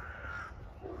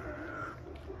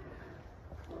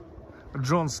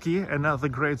 Johnsky, another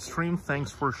great stream,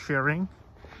 thanks for sharing.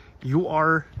 You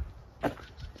are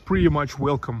pretty much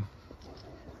welcome.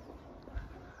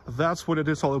 That's what it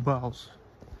is all about.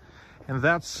 And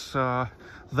that's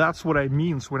what I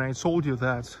mean when I told you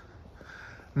that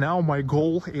now my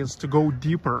goal is to go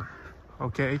deeper,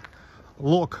 okay?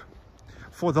 Look,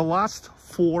 for the last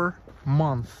 4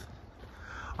 months,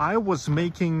 I was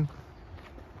making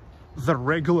the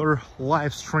regular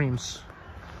live streams.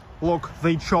 Look,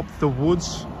 they chopped the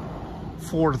woods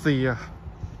for the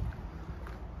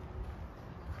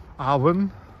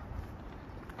oven.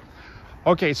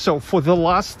 Okay, so for the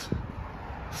last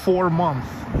 4 months,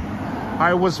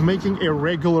 I was making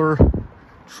irregular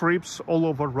trips all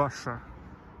over Russia.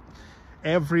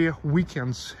 Every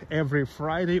weekends, every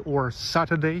Friday or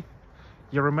Saturday.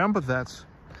 You remember that?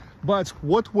 But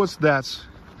what was that?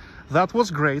 That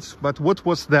was great, but what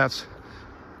was that?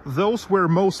 Those were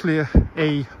mostly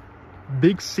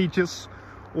big cities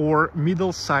or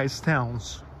middle-sized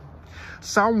towns.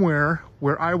 Somewhere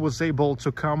where I was able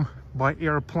to come by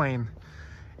airplane.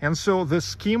 And so the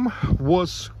scheme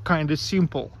was kind of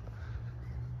simple.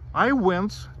 I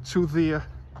went to the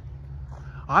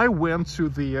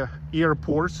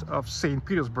airport of St.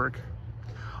 Petersburg.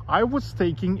 I was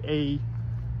taking a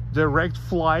direct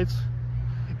flight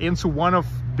into one of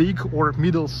big or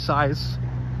middle-sized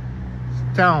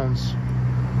towns.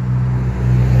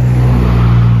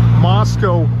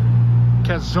 Moscow,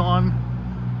 Kazan,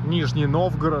 Nizhny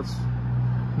Novgorod,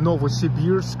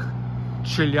 Novosibirsk,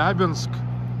 Chelyabinsk,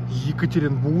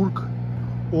 Yekaterinburg,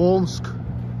 Omsk,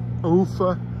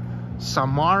 Ufa,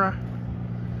 Samara.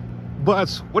 But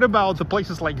what about the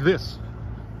places like this?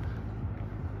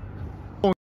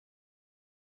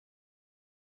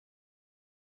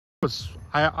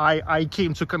 I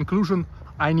came to conclusion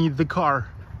I need the car.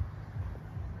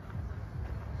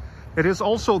 It is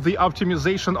also the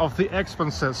optimization of the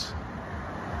expenses.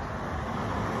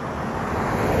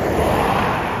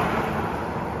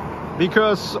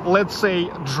 because let's say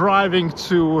driving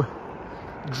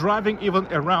even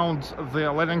around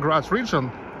the Leningrad region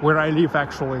where I live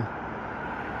actually,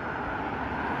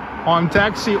 on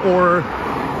taxi or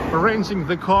renting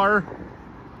the car,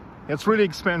 it's really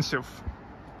expensive.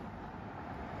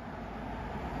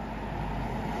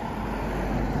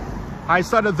 I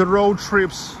started the road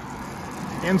trips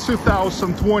in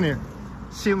 2020.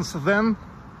 Since then,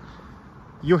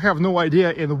 you have no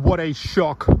idea in what a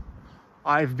shock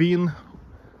I've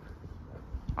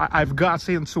got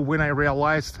into when I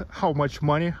realized how much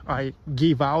money I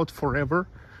gave out forever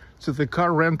to the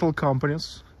car rental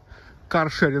companies, car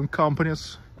sharing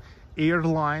companies,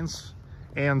 airlines,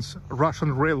 and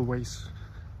Russian railways.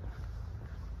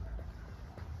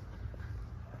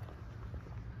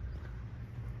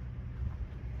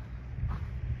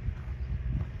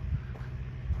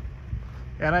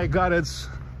 And I got it.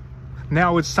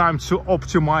 Now it's time to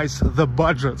optimize the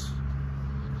budget.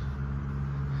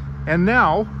 And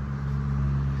now,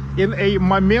 in a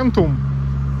momentum,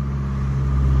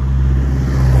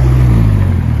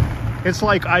 it's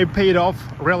like I paid off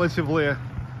relatively a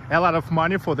lot of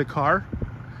money for the car,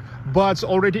 but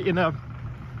already in a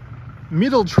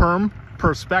middle term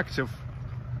perspective,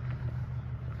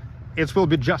 it will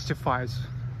be justified.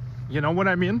 You know what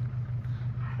I mean?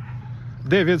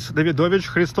 Davidovich,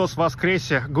 Christos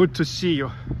Voskresie, good to see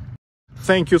you.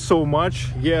 Thank you so much.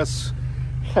 Yes,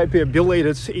 happy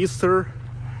belated Easter.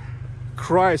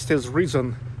 Christ is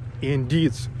risen.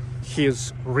 Indeed, he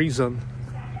is risen.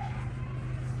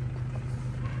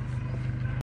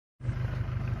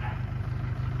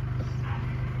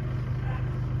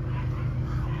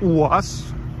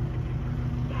 Was.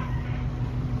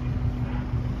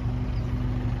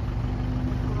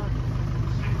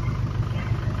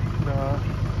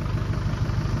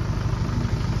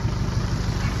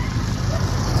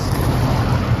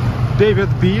 David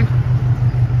B,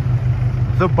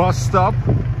 the bus stop.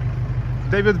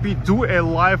 David B, do a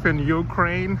life in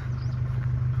Ukraine.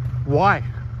 Why?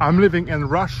 I'm living in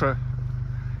Russia,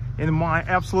 in my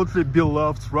absolutely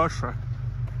beloved Russia.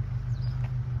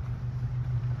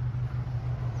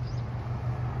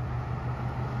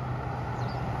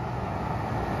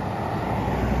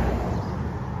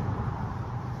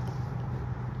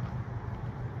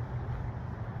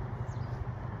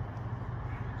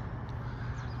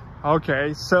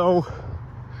 Okay, so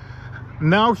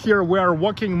now here we are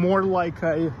walking more like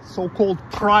a so-called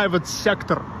private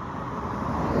sector.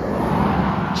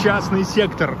 Частный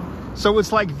сектор. So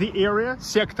it's like the area,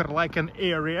 sector like an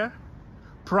area,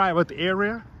 private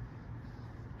area.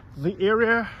 The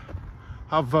area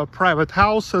of private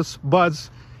houses,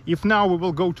 but if now we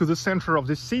will go to the center of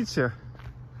the city,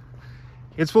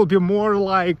 it will be more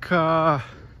like,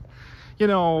 you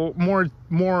know,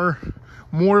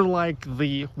 more like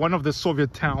one of the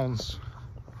Soviet towns.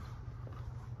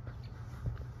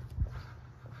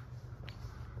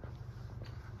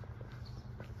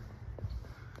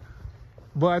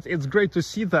 But it's great to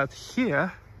see that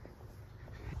here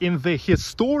in the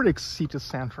historic city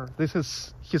center, this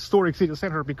is historic city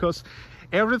center because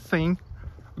everything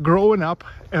growing up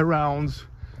around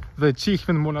the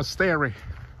Tikhvin Monastery.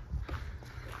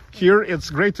 Here it's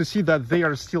great to see that they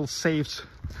are still saved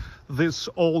this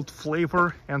old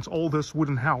flavor and all these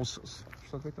wooden houses.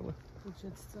 Что ответила?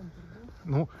 Получается центр, да?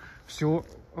 Ну, все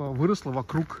выросло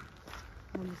вокруг.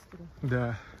 Монастыря.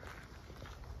 Да.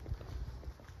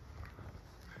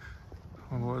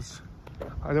 Вот.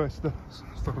 А давай сюда,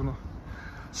 в сторону.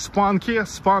 Spunky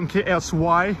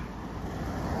SY.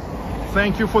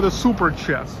 Thank you for the super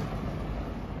chat.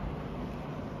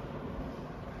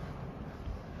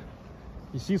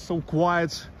 You see, so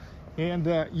quiet. And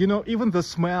you know, even the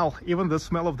smell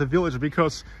of the village,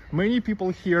 because many people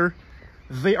here,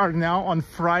 they are now on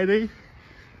Friday,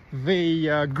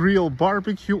 they grill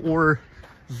barbecue or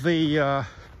they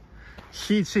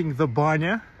heating the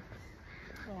banya.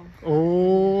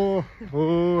 Oh,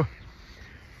 oh,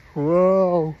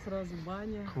 wow,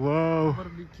 wow.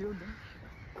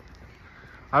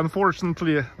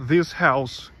 Unfortunately, this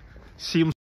house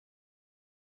seems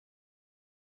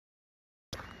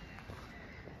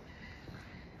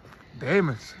Damn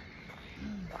it.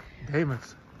 Damn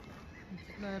it.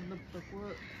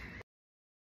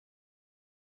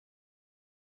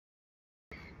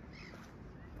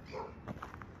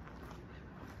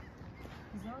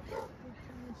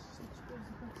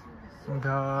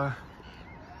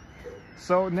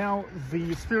 So now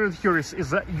the spirit here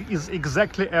is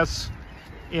exactly as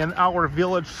in our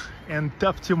village in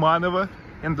Teftimanovo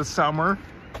in the summer.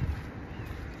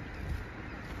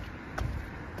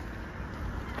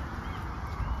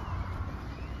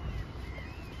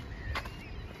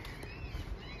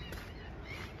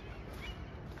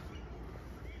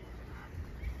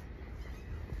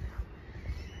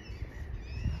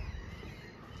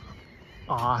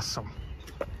 awesome.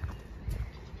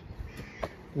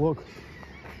 Look,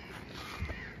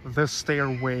 the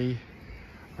stairway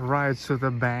right to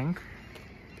the bank,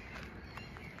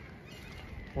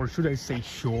 or should I say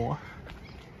shore.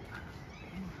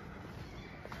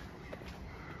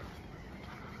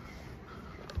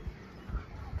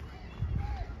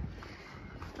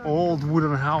 Old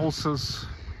wooden houses.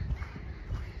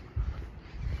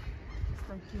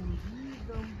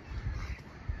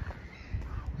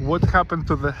 What happened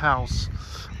to the house?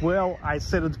 Well, I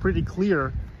said it pretty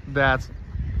clear that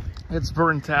it's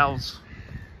burnt out.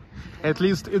 At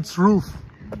least its roof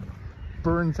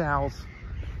burnt out.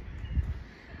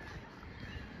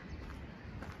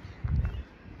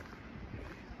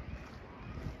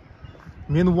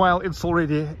 Meanwhile, it's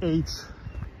already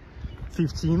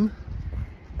 8:15.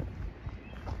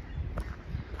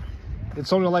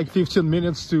 It's only like 15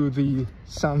 minutes to the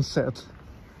sunset.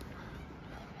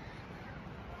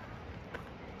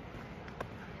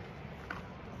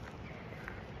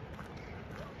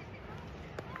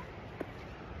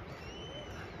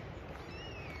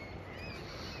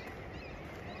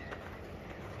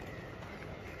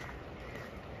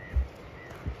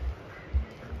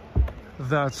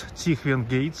 That's Tikhvin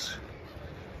gates,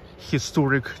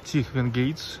 historic Tikhvin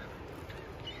gates.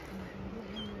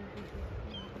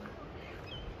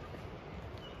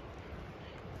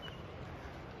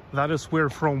 That is where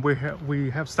from we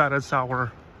have started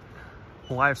our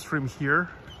live stream here.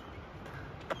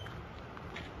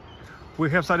 We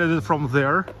have started it from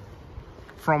there,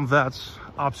 from that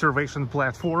observation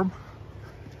platform.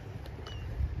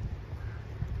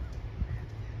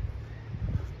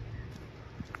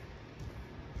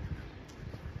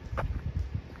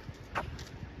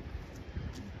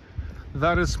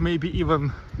 That is maybe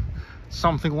even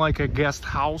something like a guest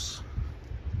house.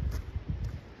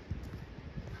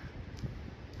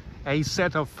 A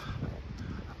set of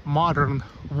modern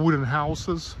wooden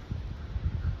houses.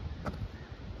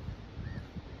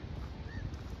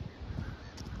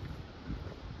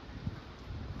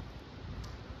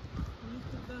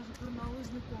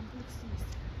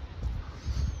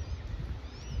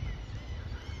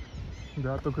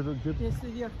 Да, только где-то...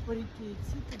 Если вверх по реке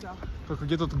идти туда. Только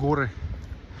где тут горы?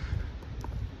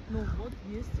 Ну вот,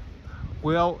 есть.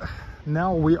 Well,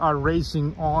 now we are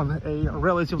racing on a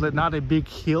relatively not a big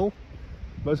hill,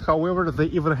 but however they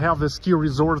even have the ski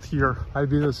resort here, I've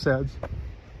been said.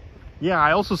 Yeah,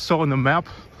 I also saw on the map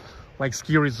like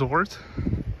ski resort.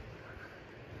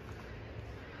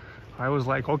 I was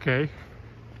like, okay.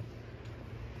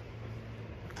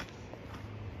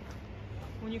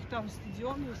 У них там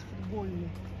стадион есть футбольный,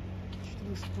 чуть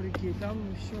выше по реке, там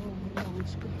еще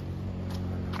лавочка.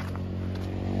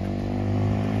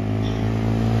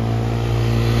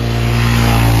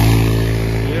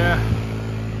 Yeah.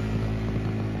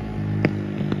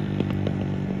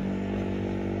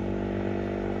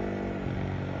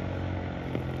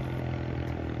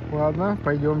 Ладно,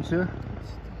 пойдемте.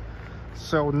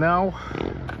 So now,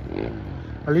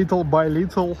 little by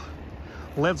little,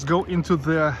 let's go into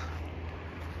the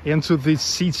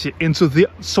city, into the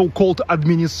so-called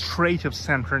administrative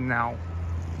center now.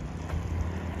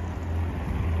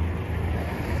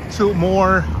 To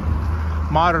more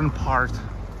modern part.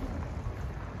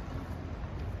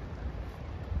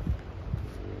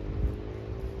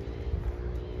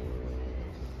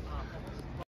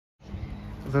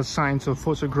 The sign to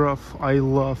photograph. I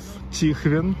love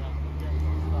Tikhvin.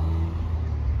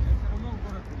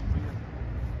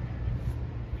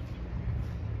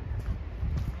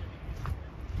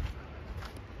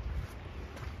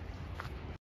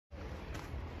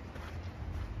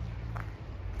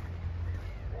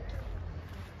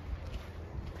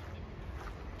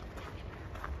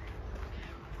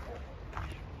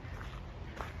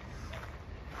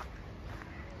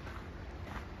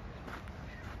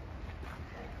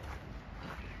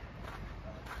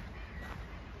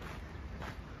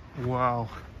 Wow,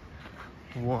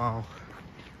 wow,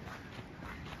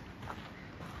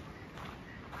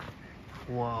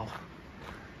 wow.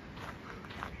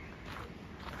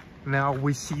 Now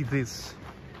we see this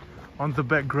on the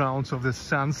background of the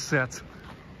sunset.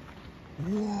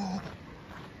 Whoa.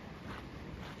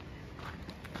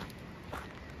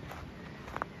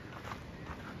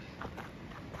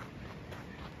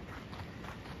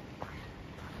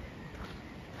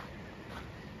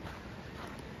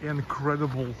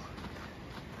 Incredible.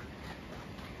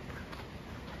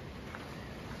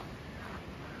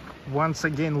 Once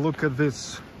again, look at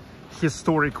this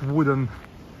historic wooden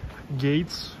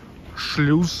gates,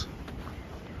 sluice.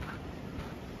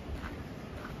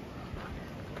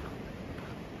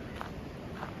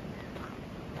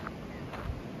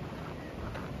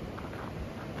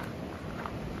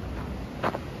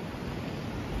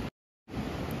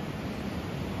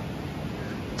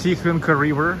 Tikhvinka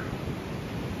River.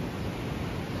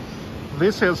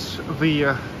 This is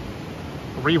the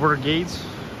river gates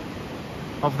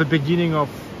of the beginning of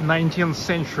 19th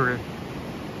century.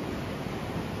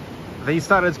 They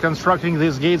started constructing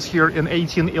these gates here in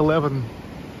 1811.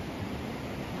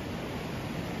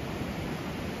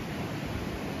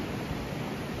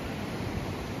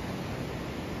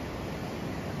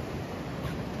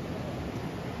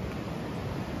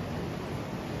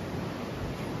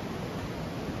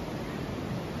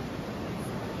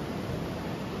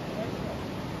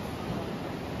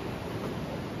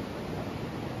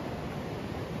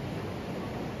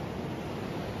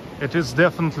 It is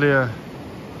definitely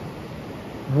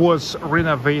was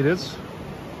renovated,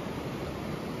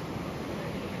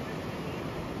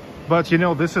 but you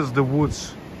know, this is the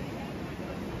woods.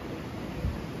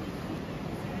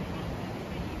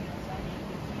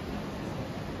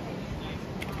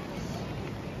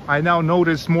 I now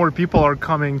notice more people are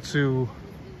coming to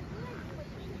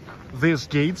these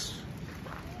gates.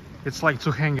 It's like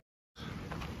to hang out.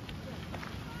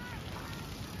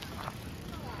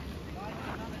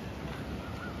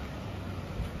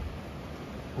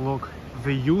 Look,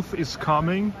 the youth is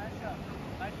coming.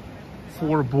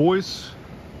 4 boys,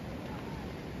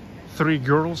 3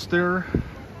 girls there,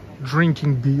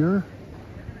 drinking beer.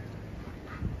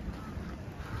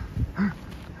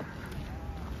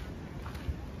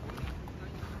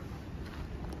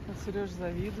 Сереж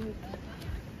завидует.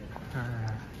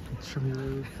 Чем я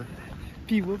это?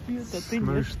 Пиво пьет, а ты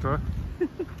Ну и нет. что?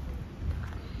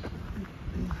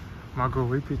 Могу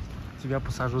выпить, тебя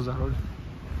посажу за руль.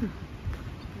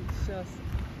 Сейчас.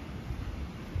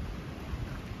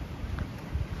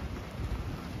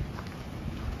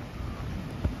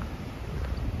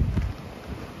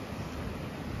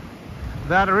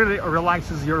 That really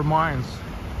relaxes your minds.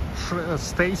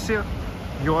 Stacy,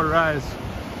 you're right.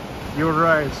 You're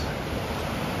right.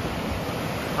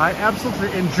 I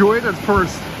absolutely enjoyed at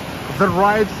first the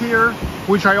ride here,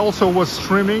 which I also was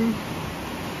streaming.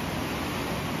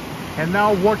 And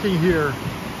now walking here.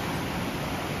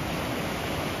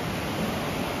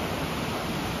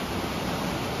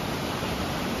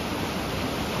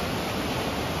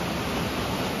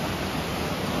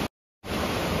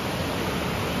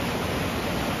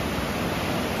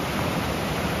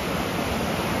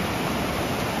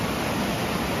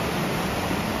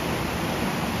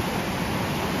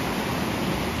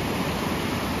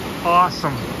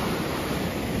 Awesome.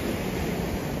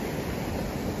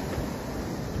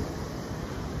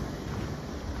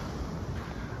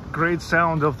 Great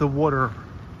sound of the water.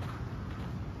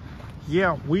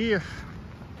 Yeah, we,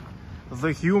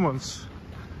 the humans,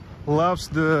 loves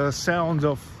the sound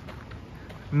of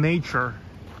nature,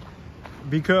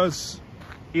 because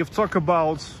if talk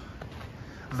about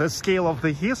the scale of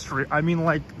the history, I mean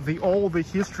like all the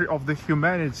history of the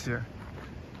humanity,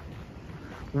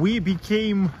 we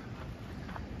became,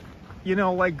 you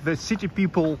know, like the city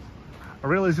people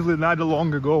relatively not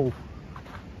long ago.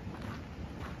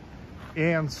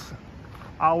 And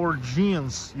our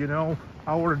genes, you know,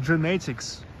 our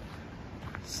genetics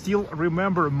still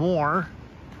remember more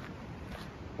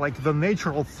like the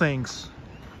natural things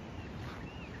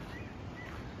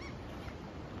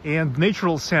and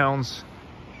natural sounds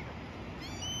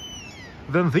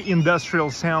than the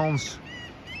industrial sounds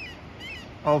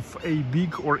of a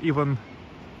big or even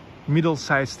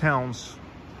middle-sized towns.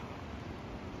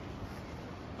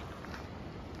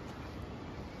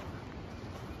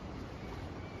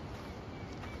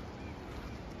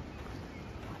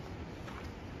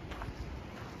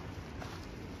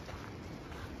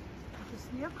 Это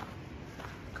снег?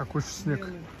 Какой снег?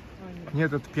 Белый. А, нет.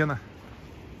 Нет, это пена.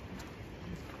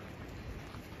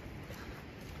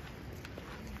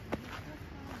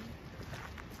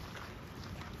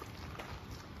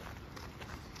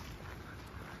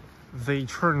 They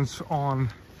turned on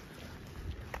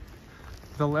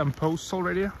the lampposts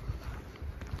already.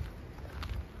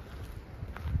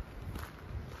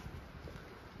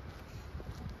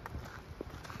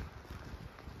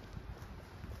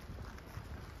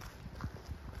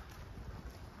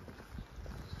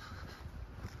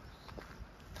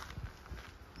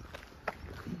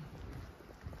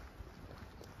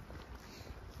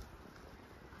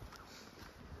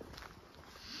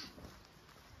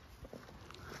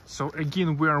 So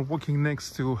again, we are walking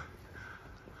next to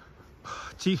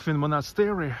Tikhvin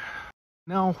Monastery.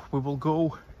 Now we will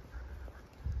go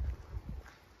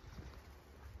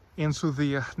into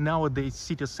the nowadays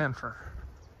city center.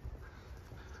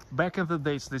 Back in the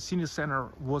days, the city center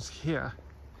was here.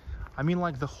 I mean,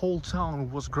 like the whole town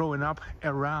was growing up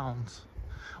around.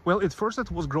 Well, at first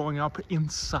it was growing up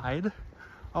inside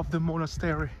of the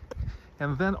monastery,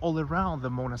 and then all around the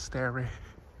monastery.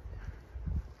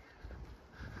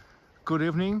 Good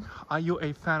evening. Are you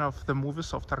a fan of the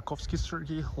movies of Tarkovsky,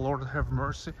 Sergei? Lord have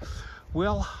mercy.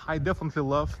 Well, I definitely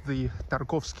love the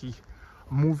Tarkovsky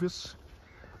movies.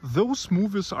 Those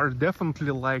movies are definitely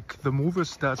like the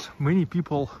movies that many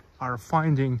people are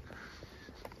finding,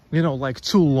 you know, like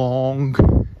too long,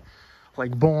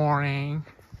 like boring.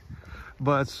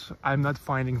 But I'm not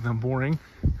finding them boring.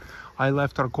 I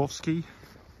love Tarkovsky.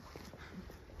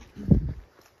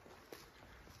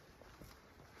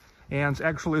 And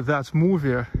actually that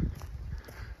movie,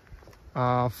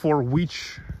 for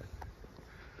which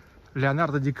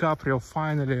Leonardo DiCaprio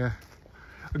finally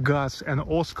got an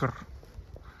Oscar,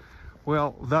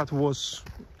 well, that was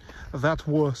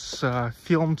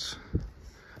filmed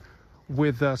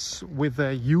with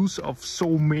the use of so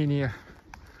many,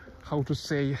 how to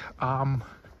say,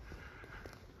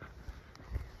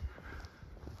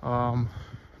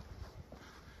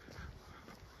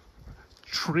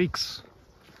 tricks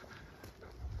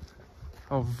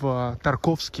of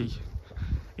Tarkovsky.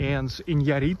 And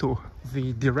Iñárritu,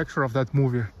 the director of that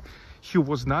movie, he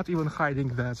was not even hiding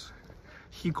that.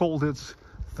 He called it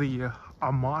the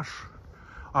homage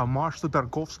to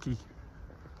Tarkovsky.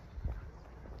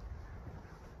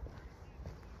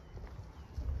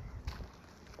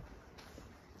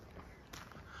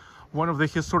 One of the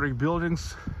historic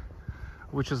buildings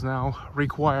which is now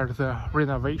required the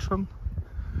renovation.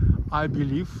 I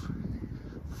believe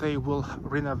they will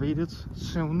renovate it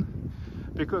soon,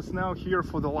 because now here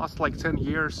for the last like 10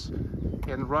 years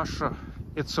in Russia,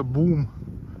 it's a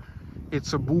boom.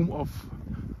 It's a boom of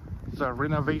the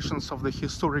renovations of the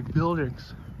historic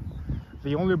buildings.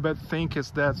 The only bad thing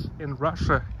is that in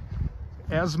Russia,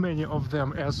 as many of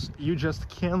them as you just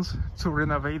can't to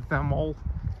renovate them all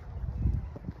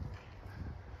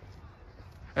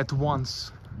at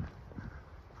once.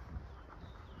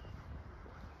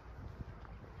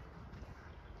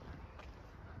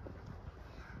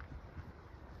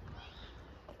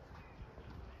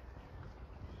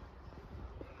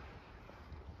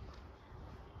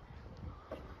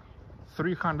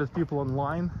 $300 people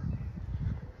online.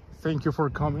 Thank you for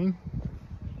coming.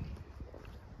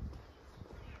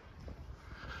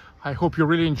 I hope you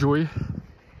really enjoy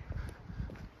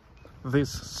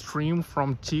this stream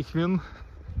from Tikhvin.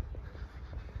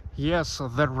 Yes,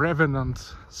 the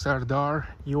Revenant, Sardar,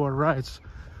 you are right.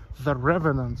 The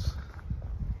Revenant.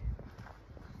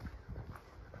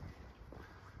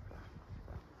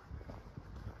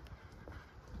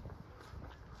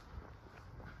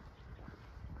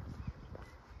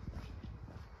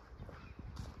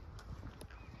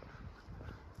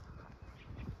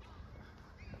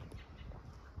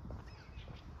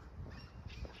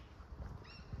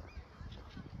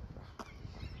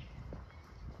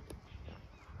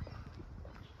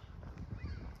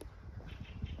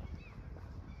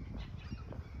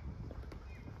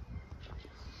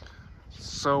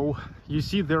 So you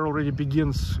see, there already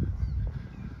begins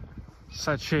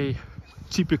such a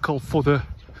typical for the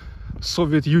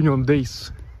Soviet Union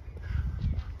days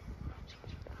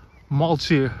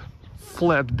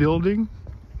multi-flat building,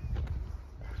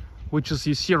 which is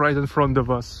you see right in front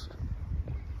of us.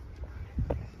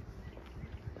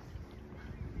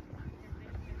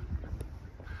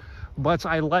 But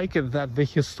I like it that the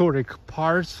historic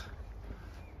part,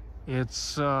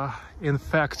 it's in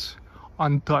fact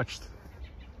untouched.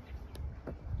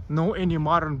 No any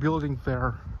modern building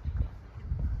there,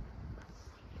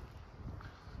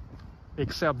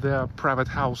 except the private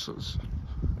houses,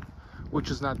 which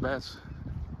is not bad.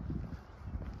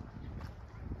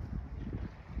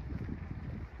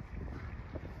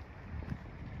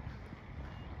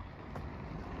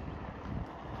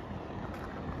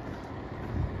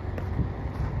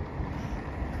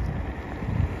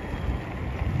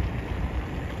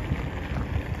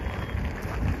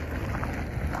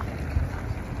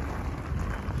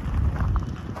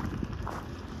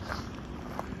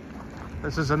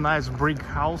 This is a nice brick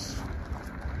house.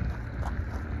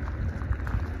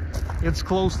 It's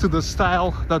close to the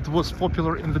style that was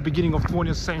popular in the beginning of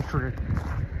 20th century,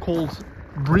 called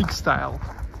brick style.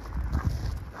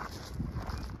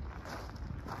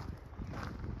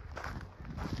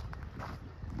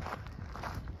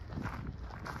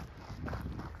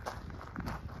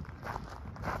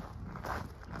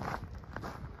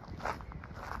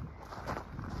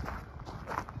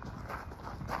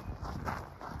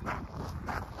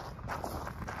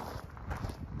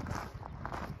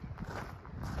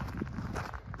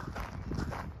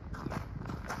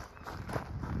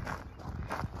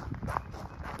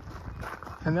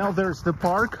 And now there's the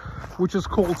park, which is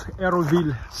called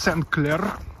Aéroville Saint-Clair.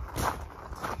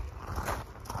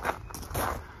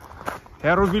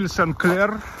 St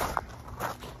Clair.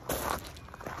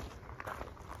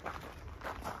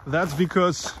 That's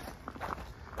because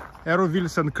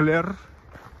St Clair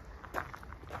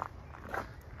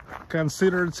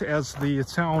considered as the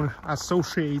town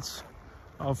associate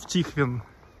of Tikhvin.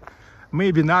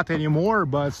 Maybe not anymore,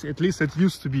 but at least it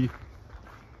used to be.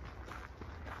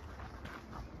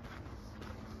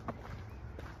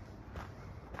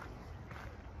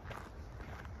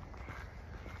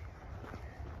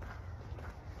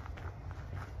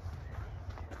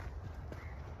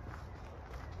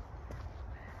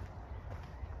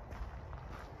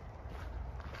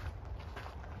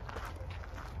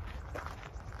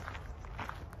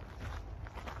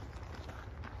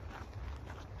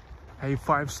 A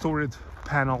 5-storied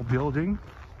panel building.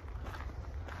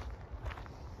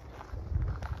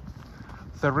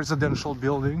 The residential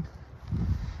building.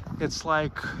 It's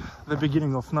like the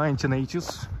beginning of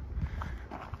 1980s.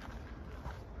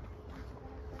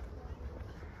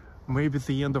 Maybe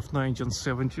the end of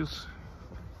 1970s.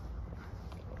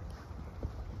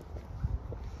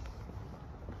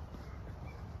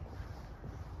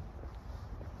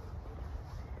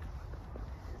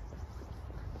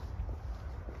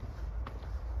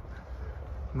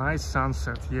 Nice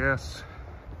sunset, yes.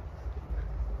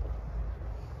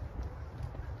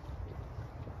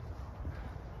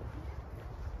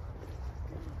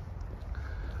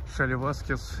 Shelly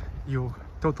Vasquez, you're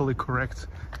totally correct,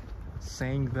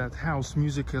 saying that house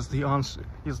music is the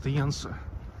answer.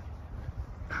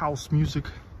 House music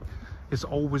is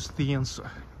always the answer.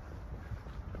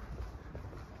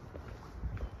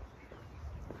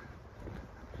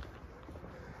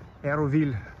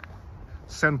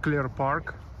 St Clair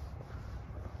Park.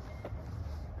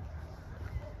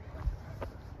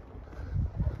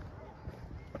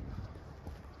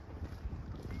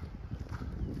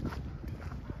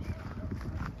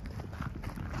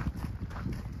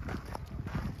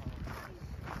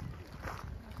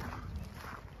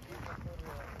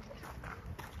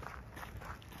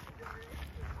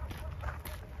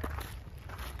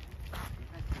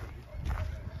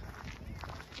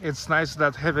 It's nice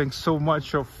that having so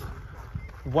much of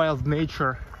wild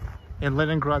nature in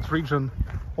Leningrad region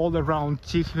all around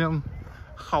Tikhvin.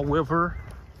 However,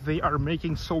 they are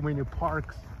making so many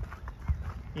parks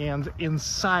and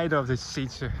inside of the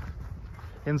city,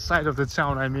 inside of the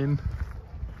town, I mean.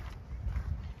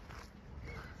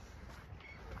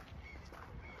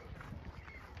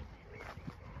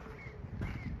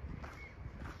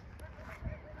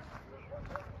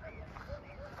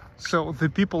 So the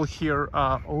people here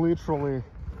are literally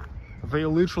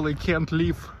can't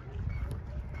live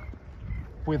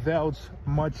without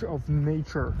much of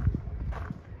nature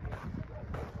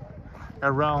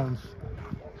around.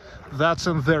 That's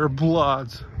in their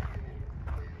blood.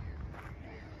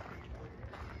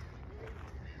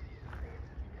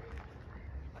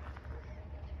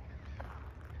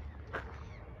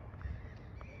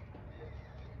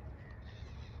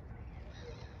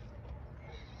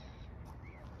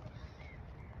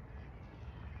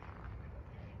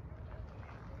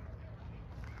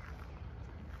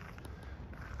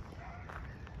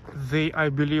 They, I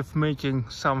believe, making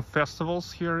some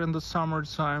festivals here in the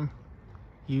summertime.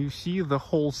 You see the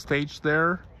whole stage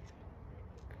there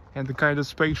and the kind of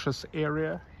spacious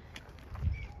area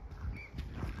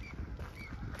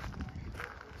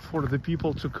for the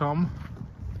people to come.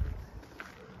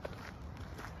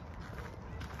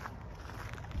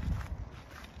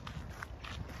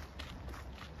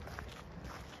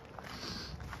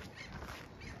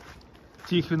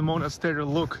 Tikhvin Monastery,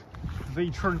 look. They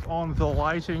turned on the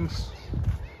lights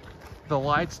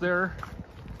there,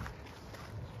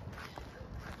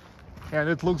 and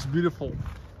it looks beautiful.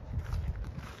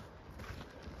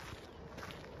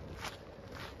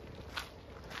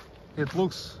 It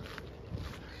looks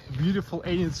beautiful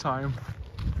anytime,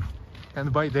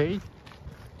 and by day,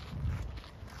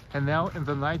 and now in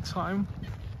the night time.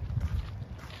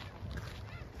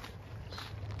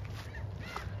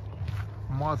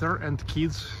 Mother and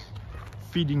kids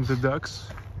feeding the ducks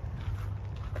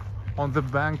on the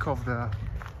bank of the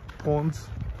pond,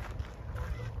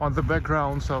 on the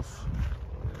backgrounds of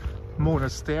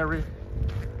monastery.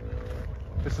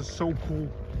 This is so cool.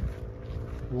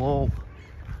 Whoa.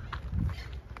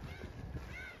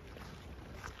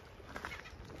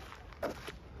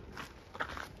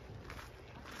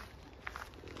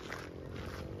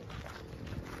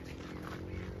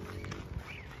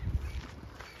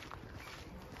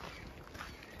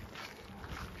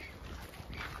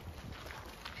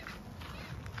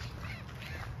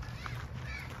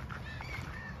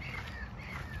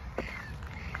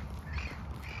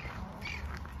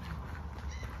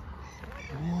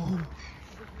 Whoa.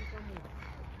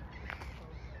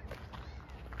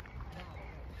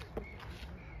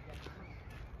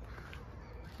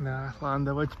 Да, ладно,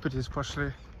 давайте теперь здесь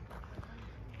пошли.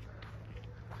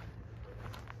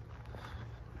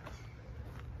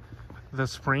 The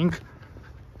spring.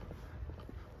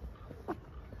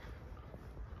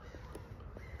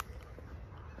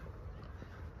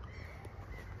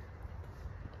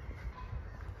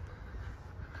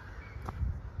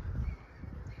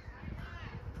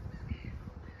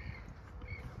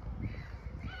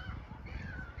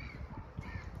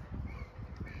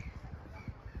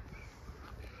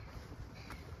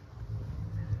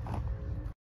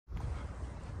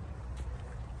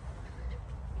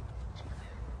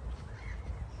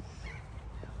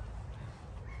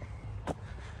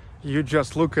 You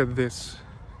just look at this.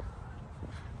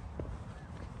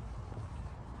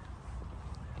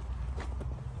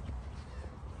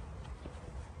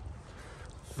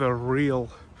 The real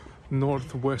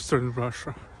northwestern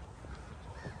Russia.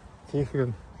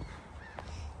 Tikhvin.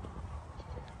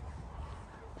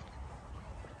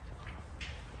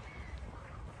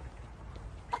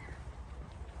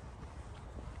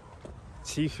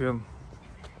 Tikhvin.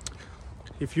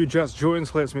 If you just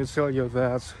joined, let me tell you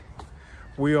that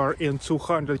we are in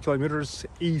 200 kilometers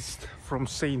east from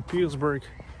St Petersburg.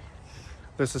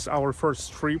 This is our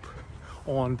first trip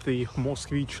on the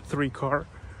Moskvitch 3 car,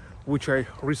 which I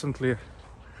recently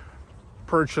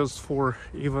purchased for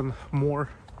even more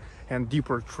and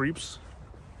deeper trips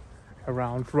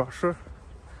around Russia.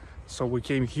 So we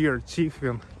came here,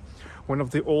 Tikhvin, one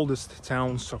of the oldest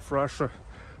towns of Russia,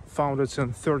 founded in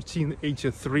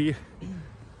 1383,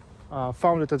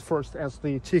 founded at first as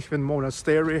the Tikhvin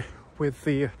Monastery, with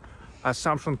the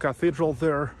Assumption Cathedral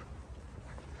there.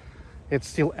 It's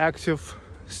still active,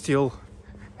 still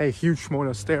a huge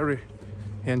monastery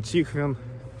in Tikhvin.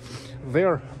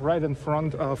 There, right in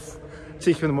front of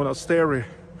Tikhvin Monastery,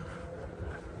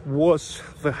 was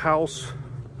the house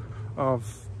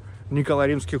of Nikolay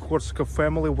Rimsky-Korsakov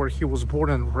family, where he was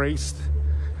born and raised.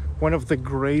 One of the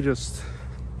greatest,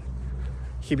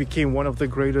 he became one of the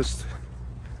greatest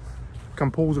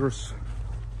composers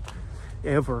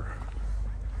ever.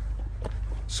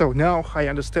 So now I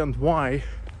understand why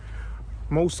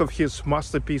most of his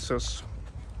masterpieces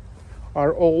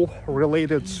are all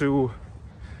related to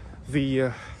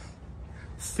the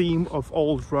theme of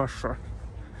old Russia.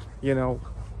 You know,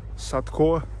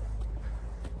 Sadko,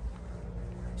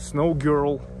 Snow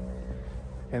Girl,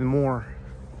 and more.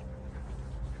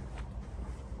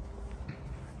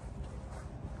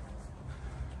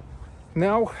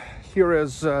 Now here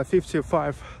is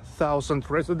 55,000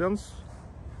 residents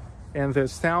in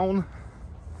this town.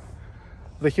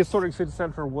 The historic city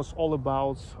center was all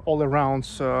around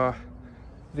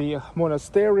the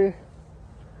monastery,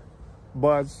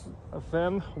 but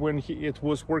then when it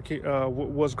was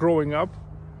growing up,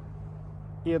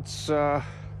 it's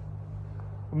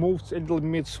moved a little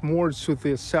bit more to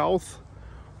the south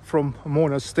from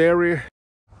monastery,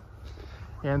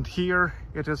 and here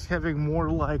it is having more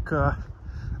like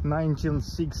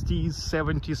 1960s,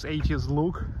 70s, 80s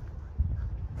look.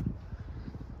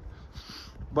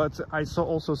 But I saw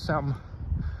also some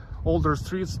older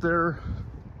streets there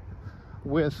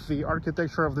with the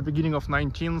architecture of the beginning of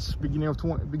 19th, beginning of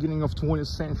 20th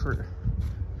century.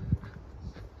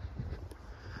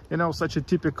 You know, such a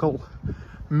typical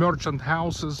merchant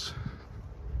houses.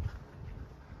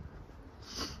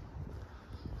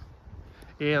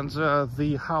 And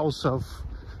the house of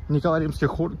Nikolay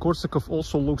Rimsky-Korsakov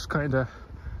also looks kind of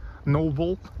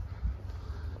noble.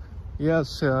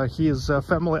 Yes, his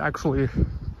family actually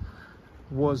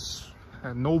was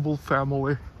a noble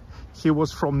family. He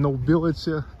was from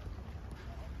nobility.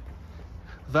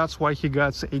 That's why he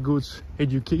got a good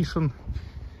education,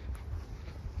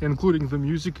 including the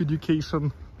music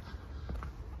education.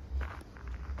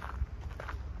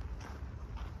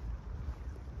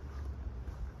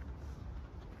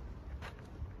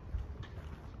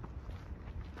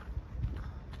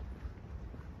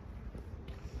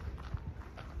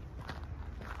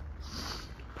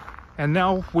 And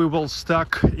now we will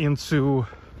step into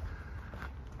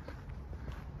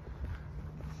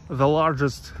the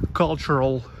largest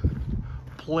cultural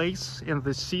place in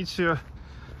the city,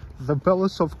 the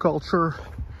Palace of Culture,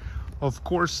 of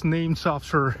course named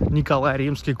after Nikolay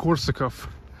Rimsky-Korsakov.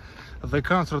 The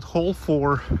concert hall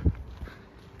for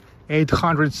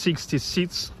 860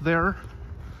 seats there.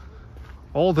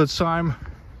 All the time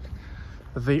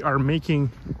they are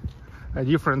making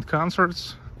different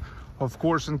concerts, of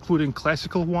course including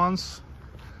classical ones,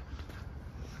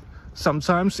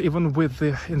 sometimes even with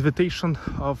the invitation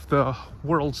of the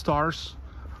world stars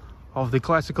of the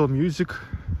classical music.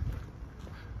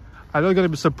 I'm not gonna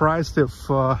be surprised if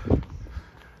Valery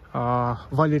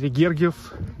Gergiev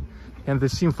and the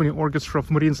symphony orchestra of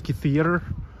Mariinsky Theater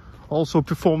also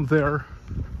performed there.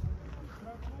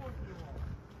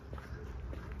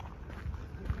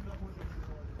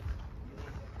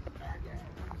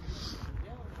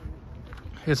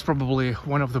 It's probably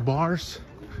one of the bars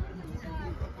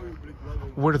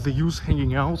where the youth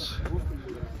hanging out.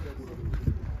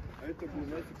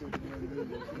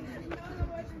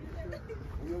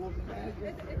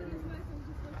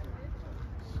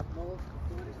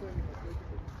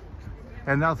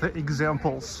 And other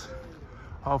examples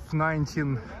of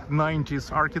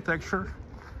 1990s architecture.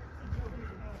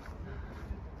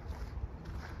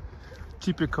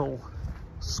 Typical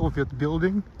Soviet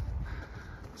building,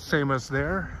 same as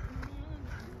there.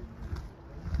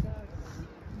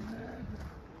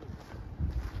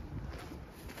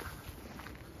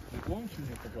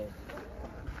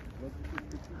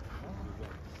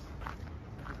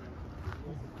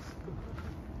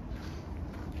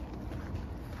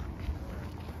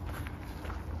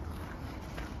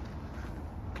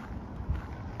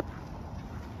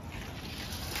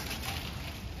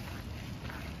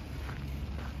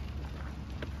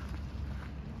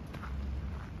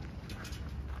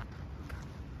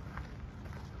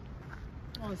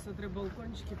 О, смотри,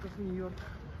 балкончики, как в Нью-Йорк.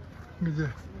 Где?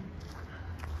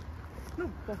 Ну,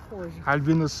 похоже.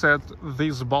 Albina said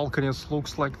these balconies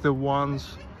looks like the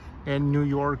ones in New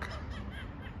York.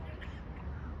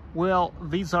 Well,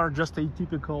 these are just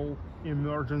atypical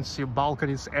emergency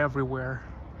balconies everywhere.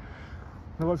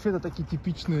 Но вообще это такие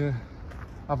типичные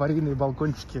аварийные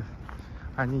балкончики.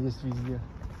 Они есть везде.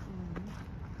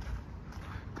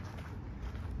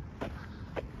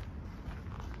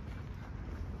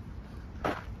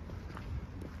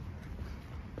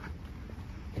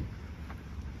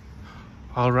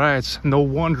 All right, no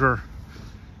wonder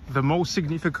the most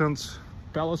significant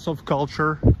palace of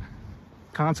culture,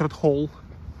 concert hall,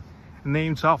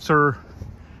 named after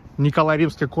Nikolay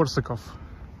Rimsky-Korsakov.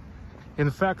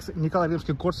 In fact, Nikolay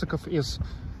Rimsky-Korsakov is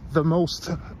the most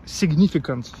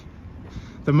significant,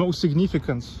 the most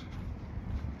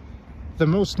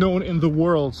known in the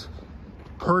world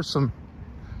person.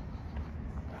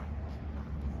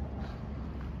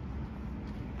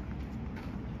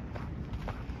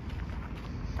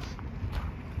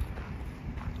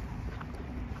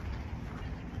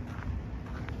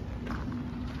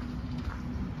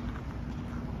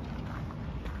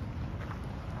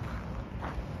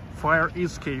 Fire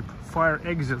escape, fire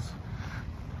exit.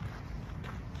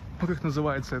 Ну, как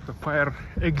называется это? Fire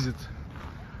exit,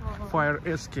 fire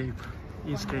escape,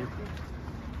 escape.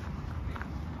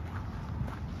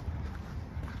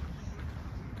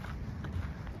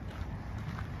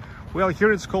 Well,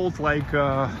 here it's called like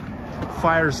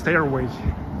fire stairway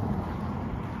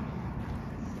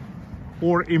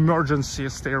or emergency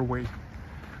stairway.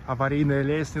 Аварийная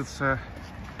лестница.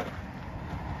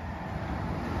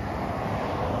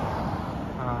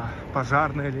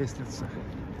 Пожарная лестница.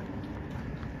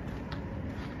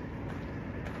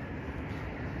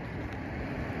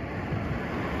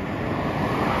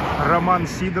 Роман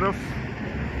Сидоров.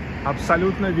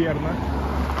 Абсолютно верно.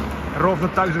 Ровно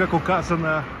так же, как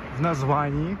указано в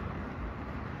названии.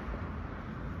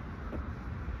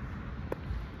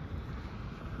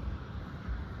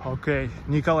 Okay,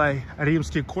 Nikolay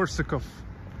Rimsky-Korsakov,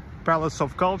 Palace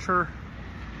of Culture,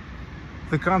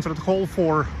 the concert hall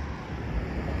for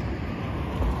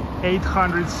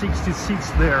 860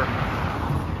 seats there.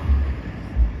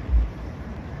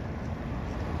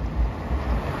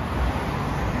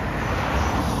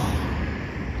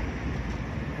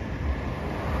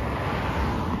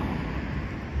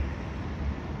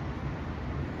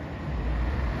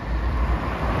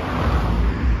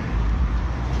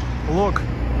 Look,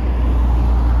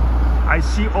 I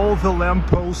see all the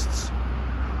lampposts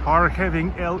are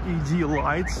having LED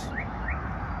lights.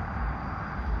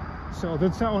 So the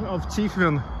town of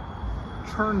Tikhvin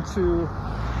turned to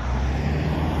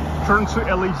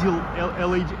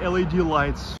LED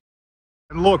lights.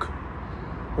 And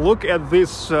look at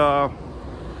this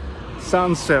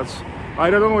sunset. I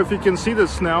don't know if you can see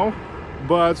this now,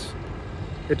 but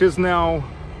it is now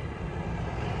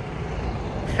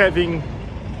having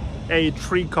a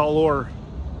tricolor: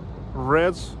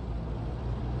 red,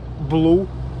 blue,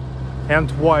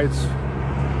 and white.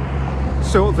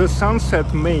 So the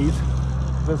sunset made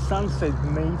the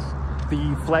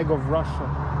flag of Russia,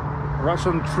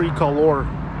 Russian tricolor.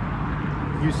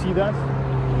 You see that?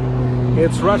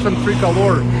 It's Russian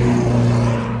tricolor.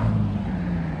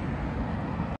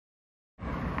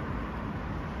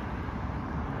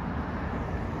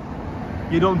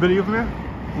 You don't believe me?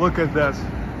 Look at that.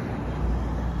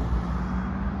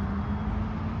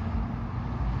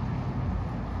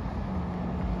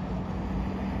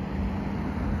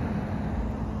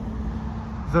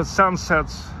 The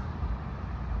sunsets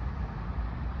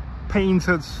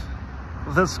painted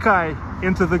the sky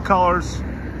into the colors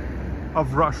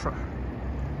of Russia.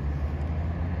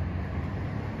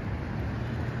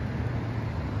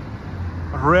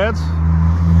 Red,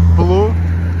 blue,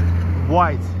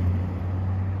 white.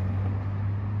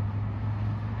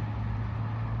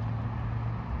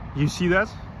 You see that?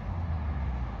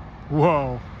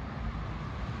 Whoa.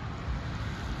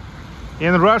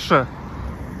 In Russia,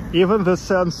 even the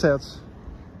sun sets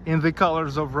in the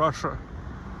colors of Russia.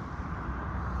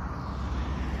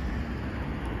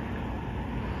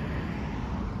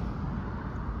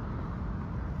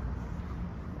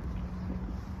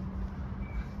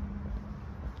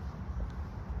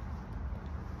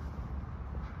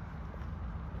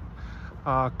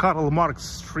 Karl Marx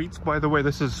Street, by the way,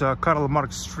 this is Karl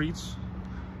Marx Street,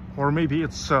 or maybe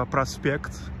it's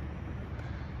Prospect.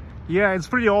 Yeah, it's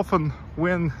pretty often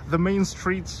when the main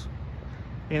streets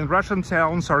in Russian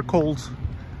towns are called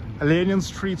Lenin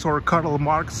Street or Karl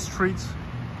Marx Street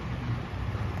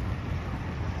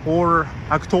or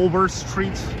October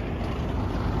Street,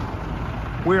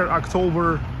 where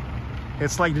October,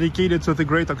 it's like dedicated to the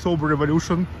Great October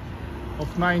Revolution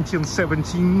of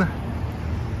 1917.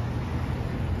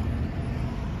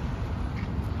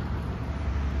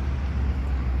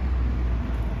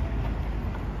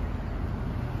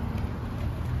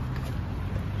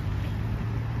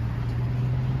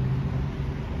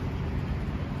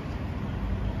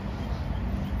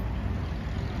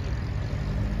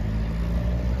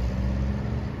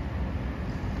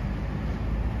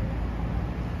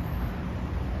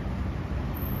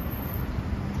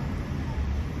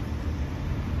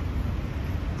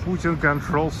 Putin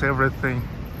controls everything.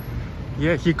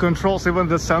 Yeah, he controls even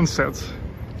the sunsets.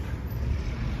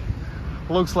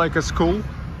 Looks like a school.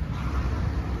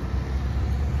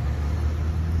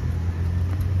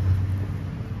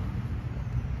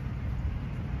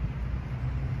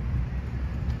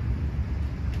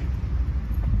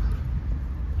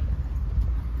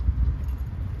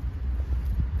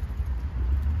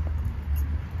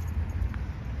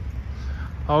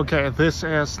 Okay, this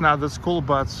is not the school,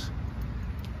 but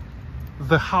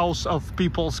the house of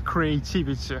people's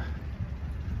creativity.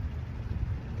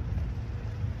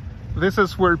 This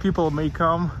is where people may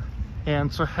come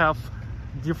and to have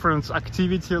different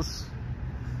activities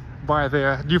by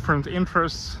their different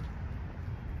interests,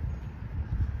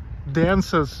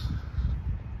 dances,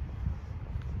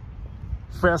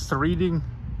 fast reading,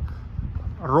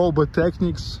 robot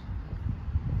techniques,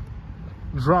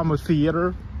 drama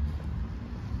theater.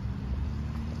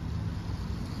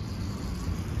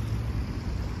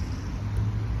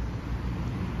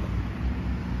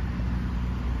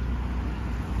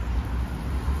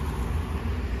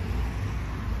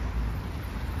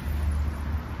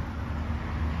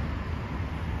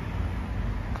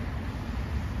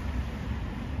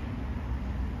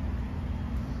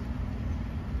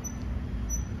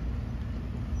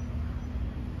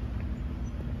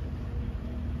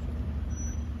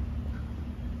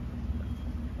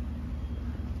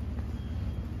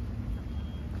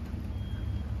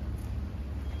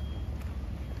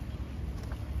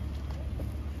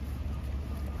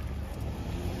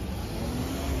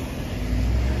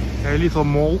 A little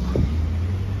mall.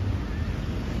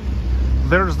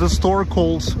 There's the store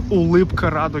called Улыбка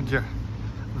Радуги,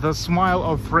 the smile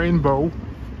of rainbow.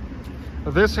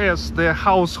 This is the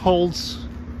household's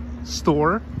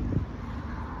store,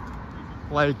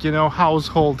 like, you know,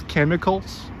 household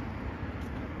chemicals.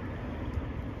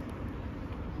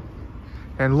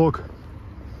 And look,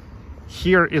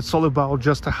 here it's all about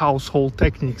just the household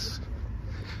techniques,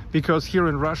 because here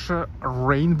in Russia, a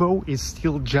rainbow is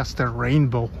still just a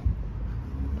rainbow.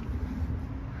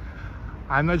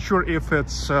 I'm not sure if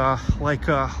it's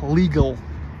legal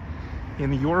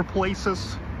in your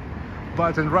places,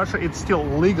 but in Russia it's still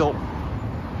legal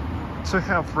to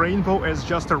have rainbow as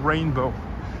just a rainbow.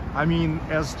 I mean,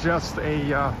 as just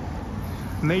a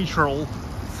natural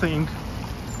thing.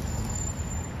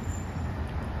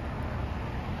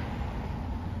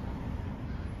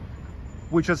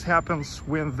 Which just happens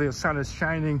when the sun is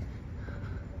shining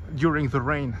during the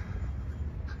rain.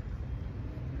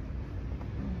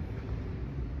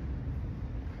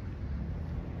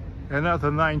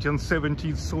 Another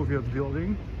 1970s Soviet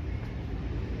building.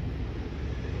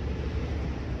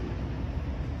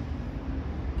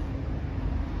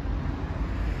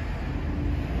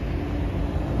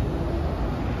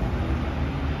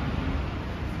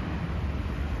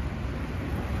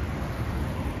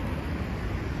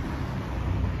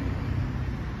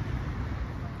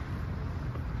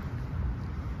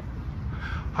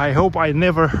 I hope I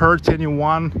never hurt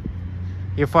anyone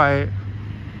if I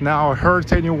now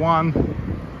hurt anyone,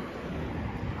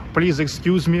 please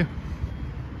excuse me.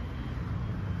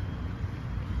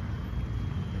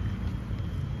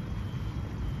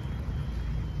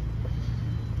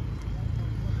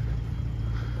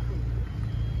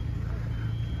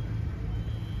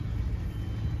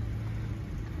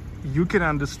 You can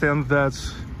understand that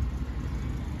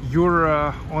you're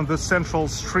on the central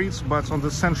streets, but on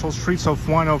the central streets of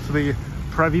one of the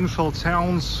provincial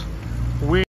towns,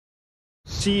 where you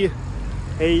see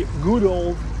a good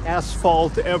old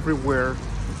asphalt everywhere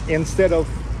instead of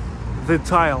the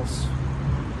tiles.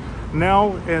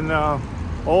 Now in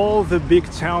all the big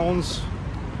towns,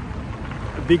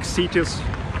 big cities,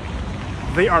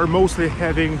 they are mostly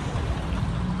having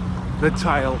the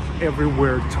tile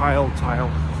everywhere, tile.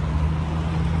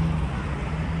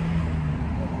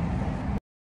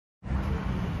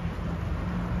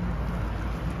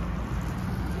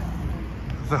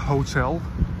 The hotel,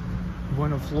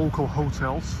 one of local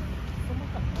hotels.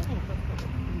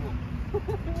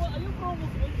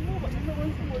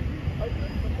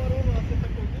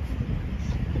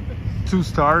 2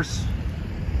 stars.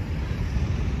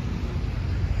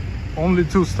 Only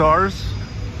 2 stars.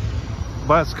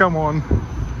 But come on,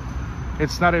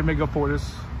 it's not a megapolis.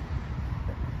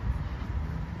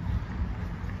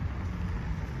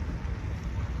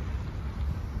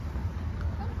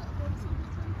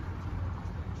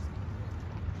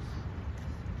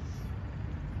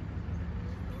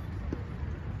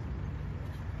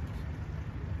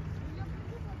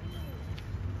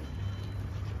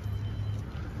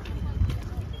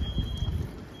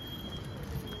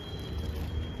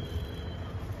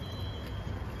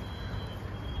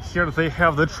 Here they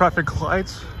have the traffic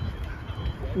lights,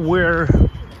 where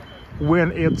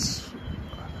when it's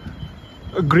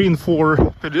green for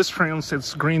pedestrians,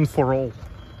 it's green for all.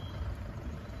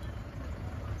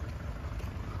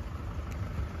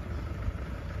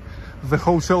 The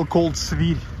hotel called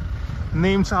Svir,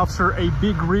 named after a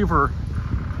big river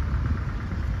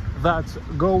that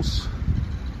goes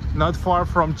not far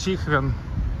from Tikhvin.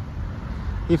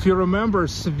 If you remember,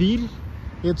 Svir,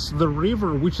 it's the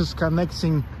river which is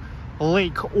connecting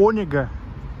Lake Onega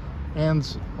and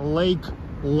Lake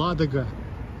Ladoga.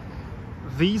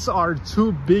 These are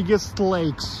 2 biggest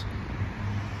lakes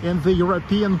in the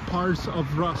European parts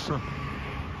of Russia.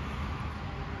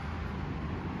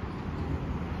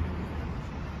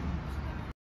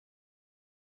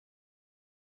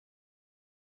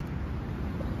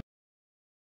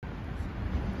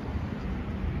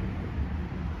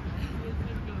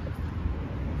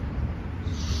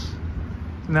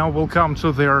 Now we'll come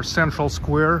to their central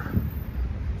square.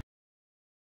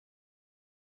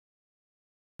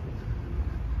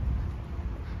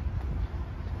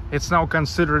 It's now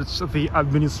considered the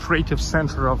administrative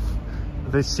center of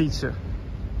the city.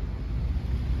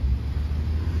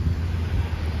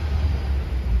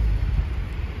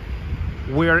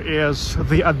 Where is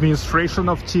the administration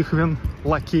of Tikhvin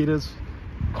located?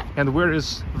 And where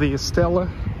is the stela?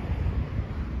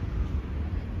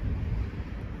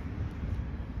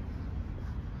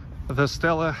 The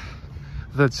stela,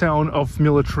 the town of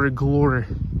military glory,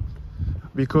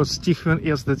 because Tikhvin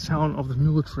is the town of the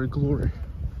military glory.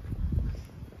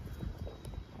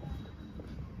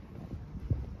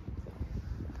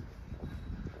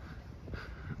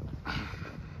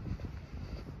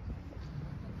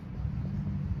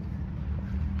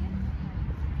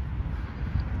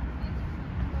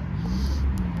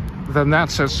 The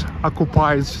Nazis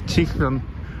occupied Tikhvin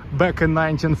back in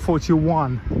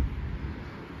 1941.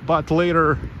 But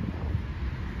later,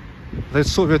 the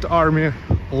Soviet army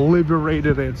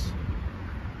liberated it.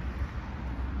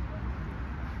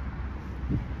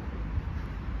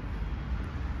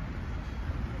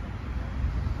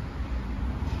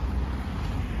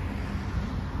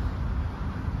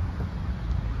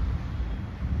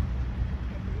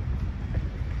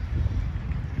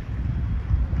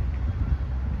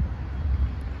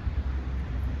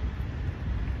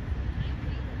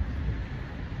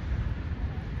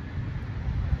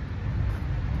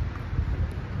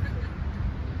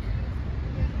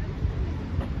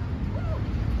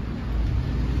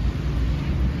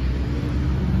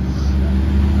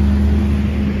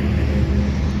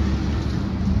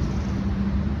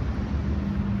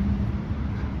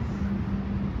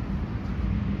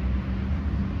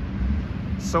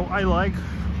 So I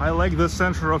like the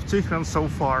center of Tikhvin so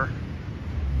far.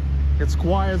 It's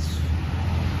quiet,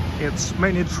 it's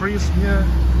many trees here,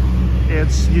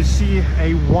 you see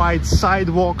a wide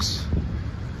sidewalks,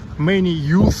 many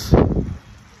youth,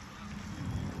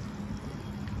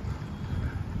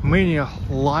 many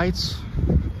lights.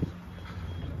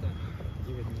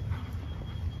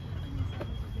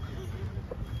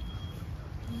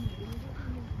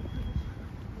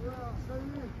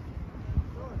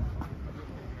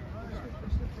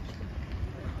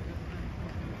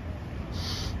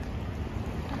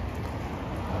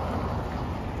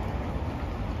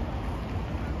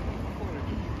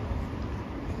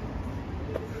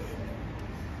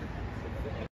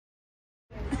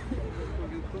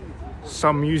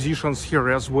 some musicians here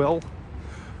as well.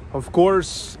 Of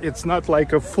course, it's not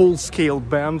like a full-scale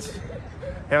band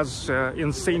as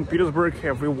in St. Petersburg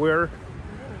everywhere,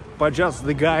 but just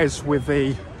the guys with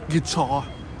a guitar,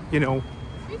 you know.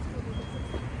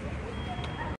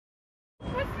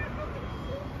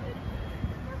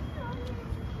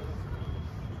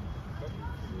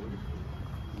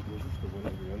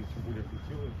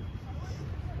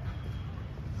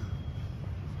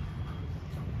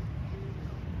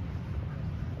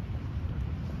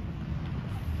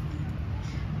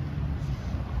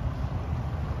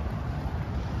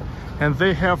 And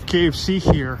they have KFC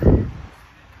here.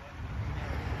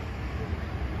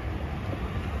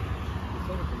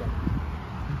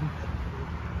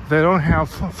 They don't have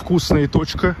вкусная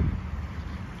точка.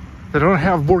 They don't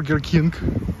have Burger King.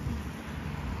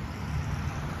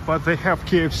 But they have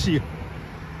KFC.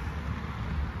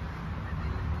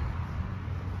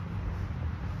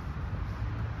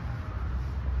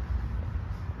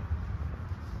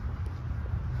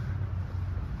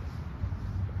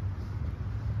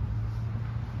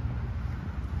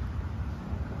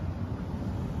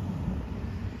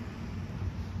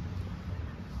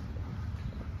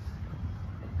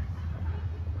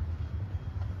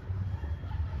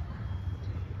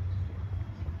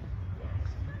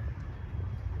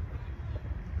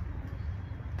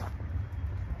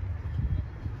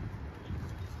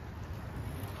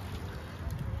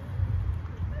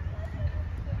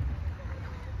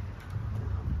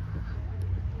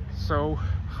 So,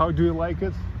 how do you like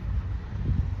it?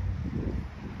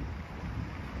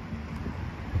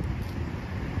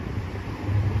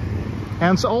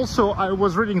 And also, I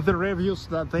was reading the reviews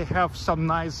that they have some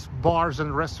nice bars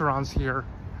and restaurants here.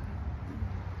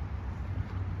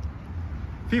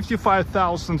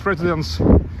 55,000 residents.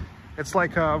 It's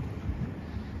like a,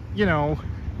 you know,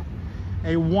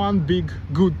 a one big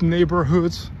good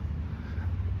neighborhood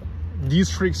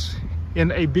districts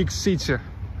in a big city.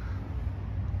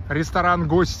 Restaurant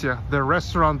Гости, the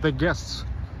restaurant, the guests.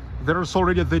 There's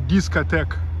already the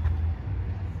discotheque.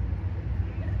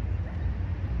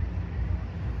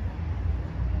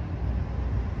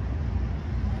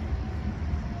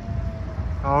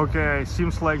 Okay,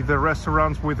 seems like the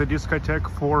restaurant with a discotheque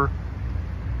for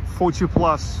 40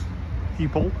 plus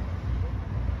people.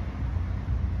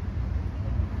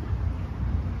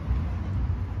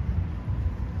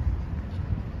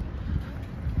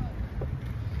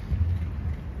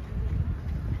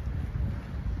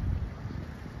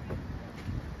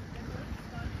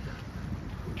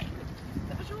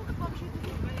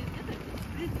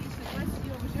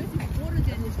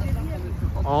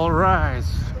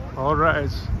 All right.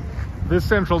 This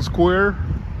central square,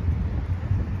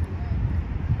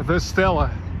 the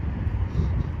stela,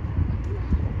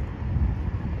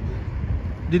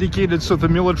 dedicated to the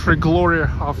military glory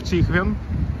of Tikhvin.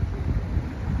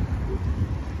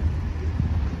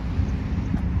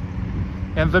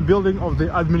 And the building of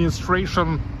the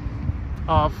administration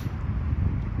of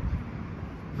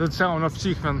the town of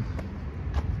Tikhvin.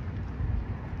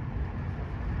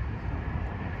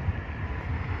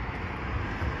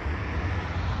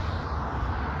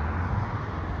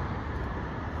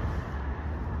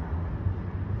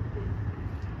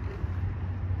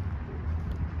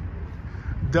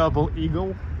 Double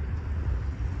eagle.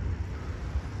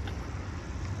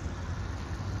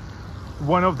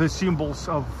 One of the symbols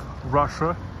of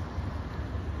Russia.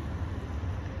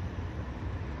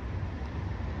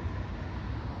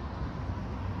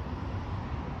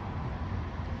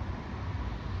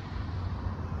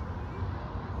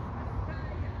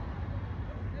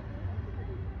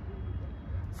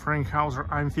 Frank Hauser,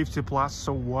 I'm 50 plus,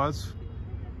 so what?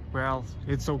 Well,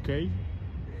 it's okay.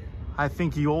 I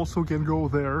think you also can go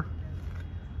there.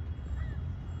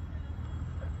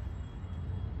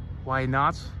 Why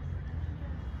not?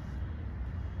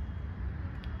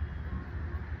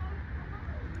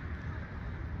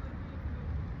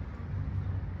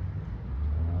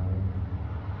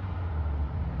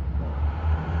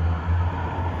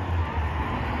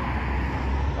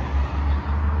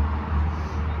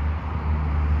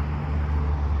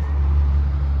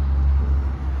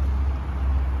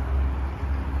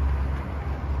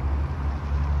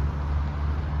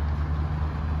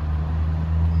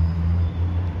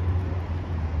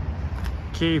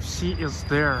 KFC is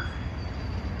there.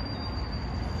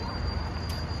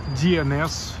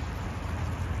 DNS.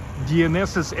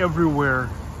 DNS is everywhere.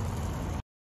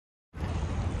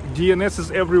 DNS is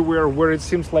everywhere where it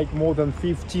seems like more than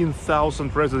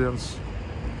 15,000 residents.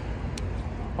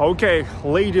 Okay,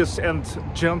 ladies and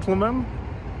gentlemen,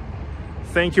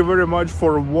 thank you very much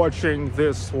for watching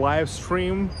this live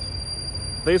stream.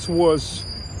 This was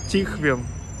Tikhvin,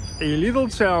 a little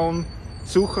town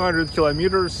 200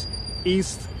 kilometers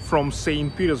east from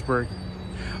St. Petersburg.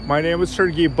 My name is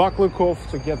Sergey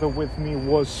Baklykov. Together with me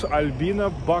was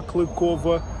Albina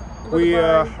Baklykova. We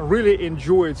really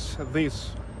enjoyed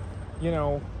this, you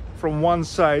know, from one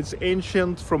side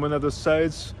ancient, from another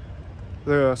side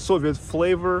the Soviet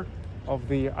flavor of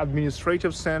the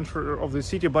administrative center of the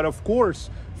city. But of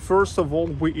course, first of all,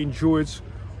 we enjoyed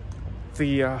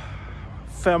the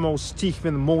famous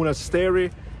Tikhvin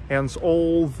Monastery and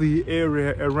all the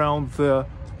area around the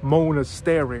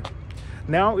monastery.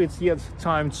 Now it's yet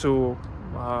time to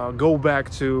go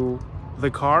back to the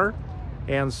car,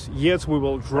 and yet we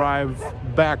will drive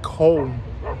back home.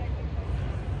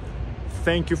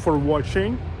 Thank you for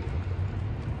watching.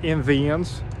 In the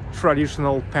end,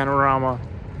 traditional panorama.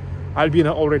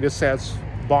 Albina already said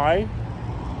bye,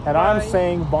 and bye. I'm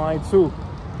saying bye too.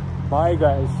 Bye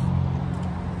guys.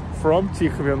 From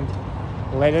Tikhvin,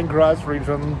 Leningrad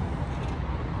region.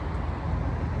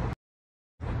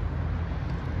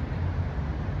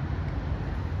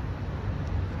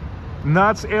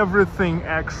 Not everything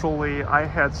actually I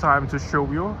had time to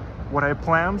show you what I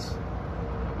planned,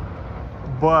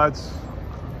 but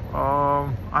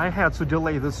I had to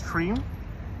delay the stream,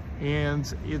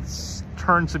 and it's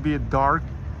turned to be dark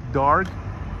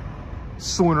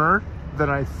sooner than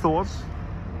I thought.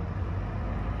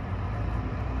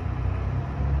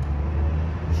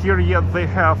 Here yet they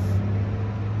have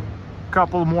a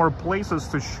couple more places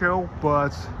to show,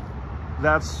 but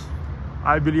that's,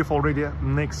 I believe, already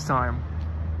next time.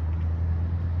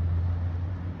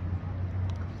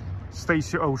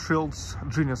 Stacey O'Shields,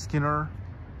 Gina Skinner,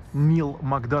 Neil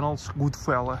MacDonald's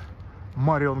Goodfella,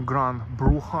 Marion Grant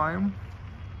Bruheim,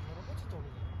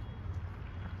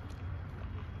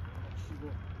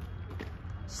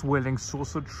 Swelling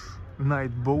Sausage,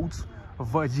 Night Boat,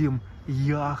 Vadim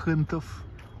Яхонтов,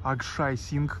 Akshay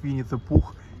Singh, Winnie the Pooh,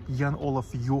 Jan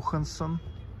Olaf Johansson,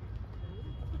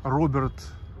 Robert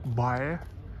Bae,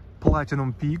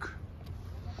 Platinum Pig,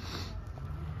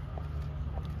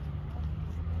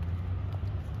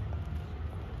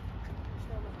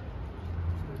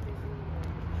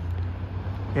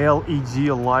 LED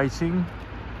lighting,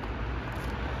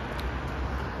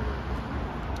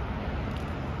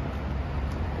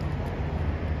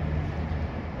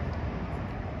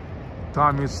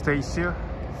 Tommy Stacy,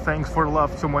 thanks for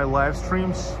love to my live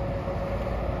streams.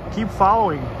 Keep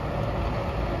following.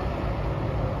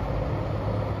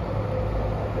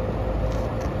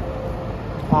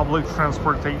 Public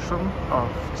transportation of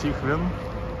Tikhvin.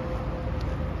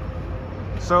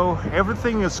 So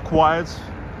everything is quiet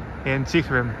in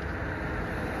Tikhvin,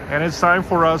 and it's time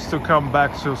for us to come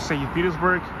back to St.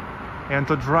 Petersburg and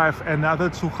to drive another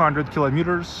 200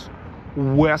 kilometers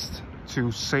west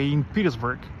to St.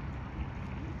 Petersburg.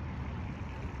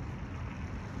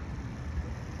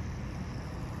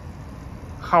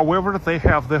 However, they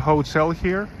have the hotel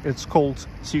here. It's called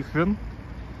Tikhvin.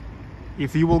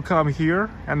 If you will come here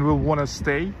and will want to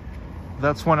stay,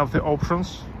 that's one of the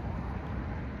options.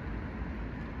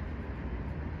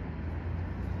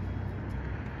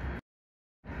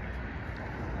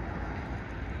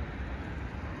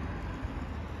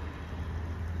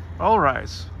 Alright,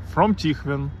 from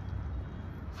Tikhvin,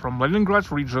 from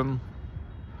Leningrad region,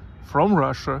 from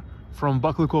Russia, from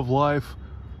Baklykov Live,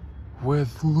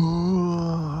 with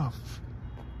love.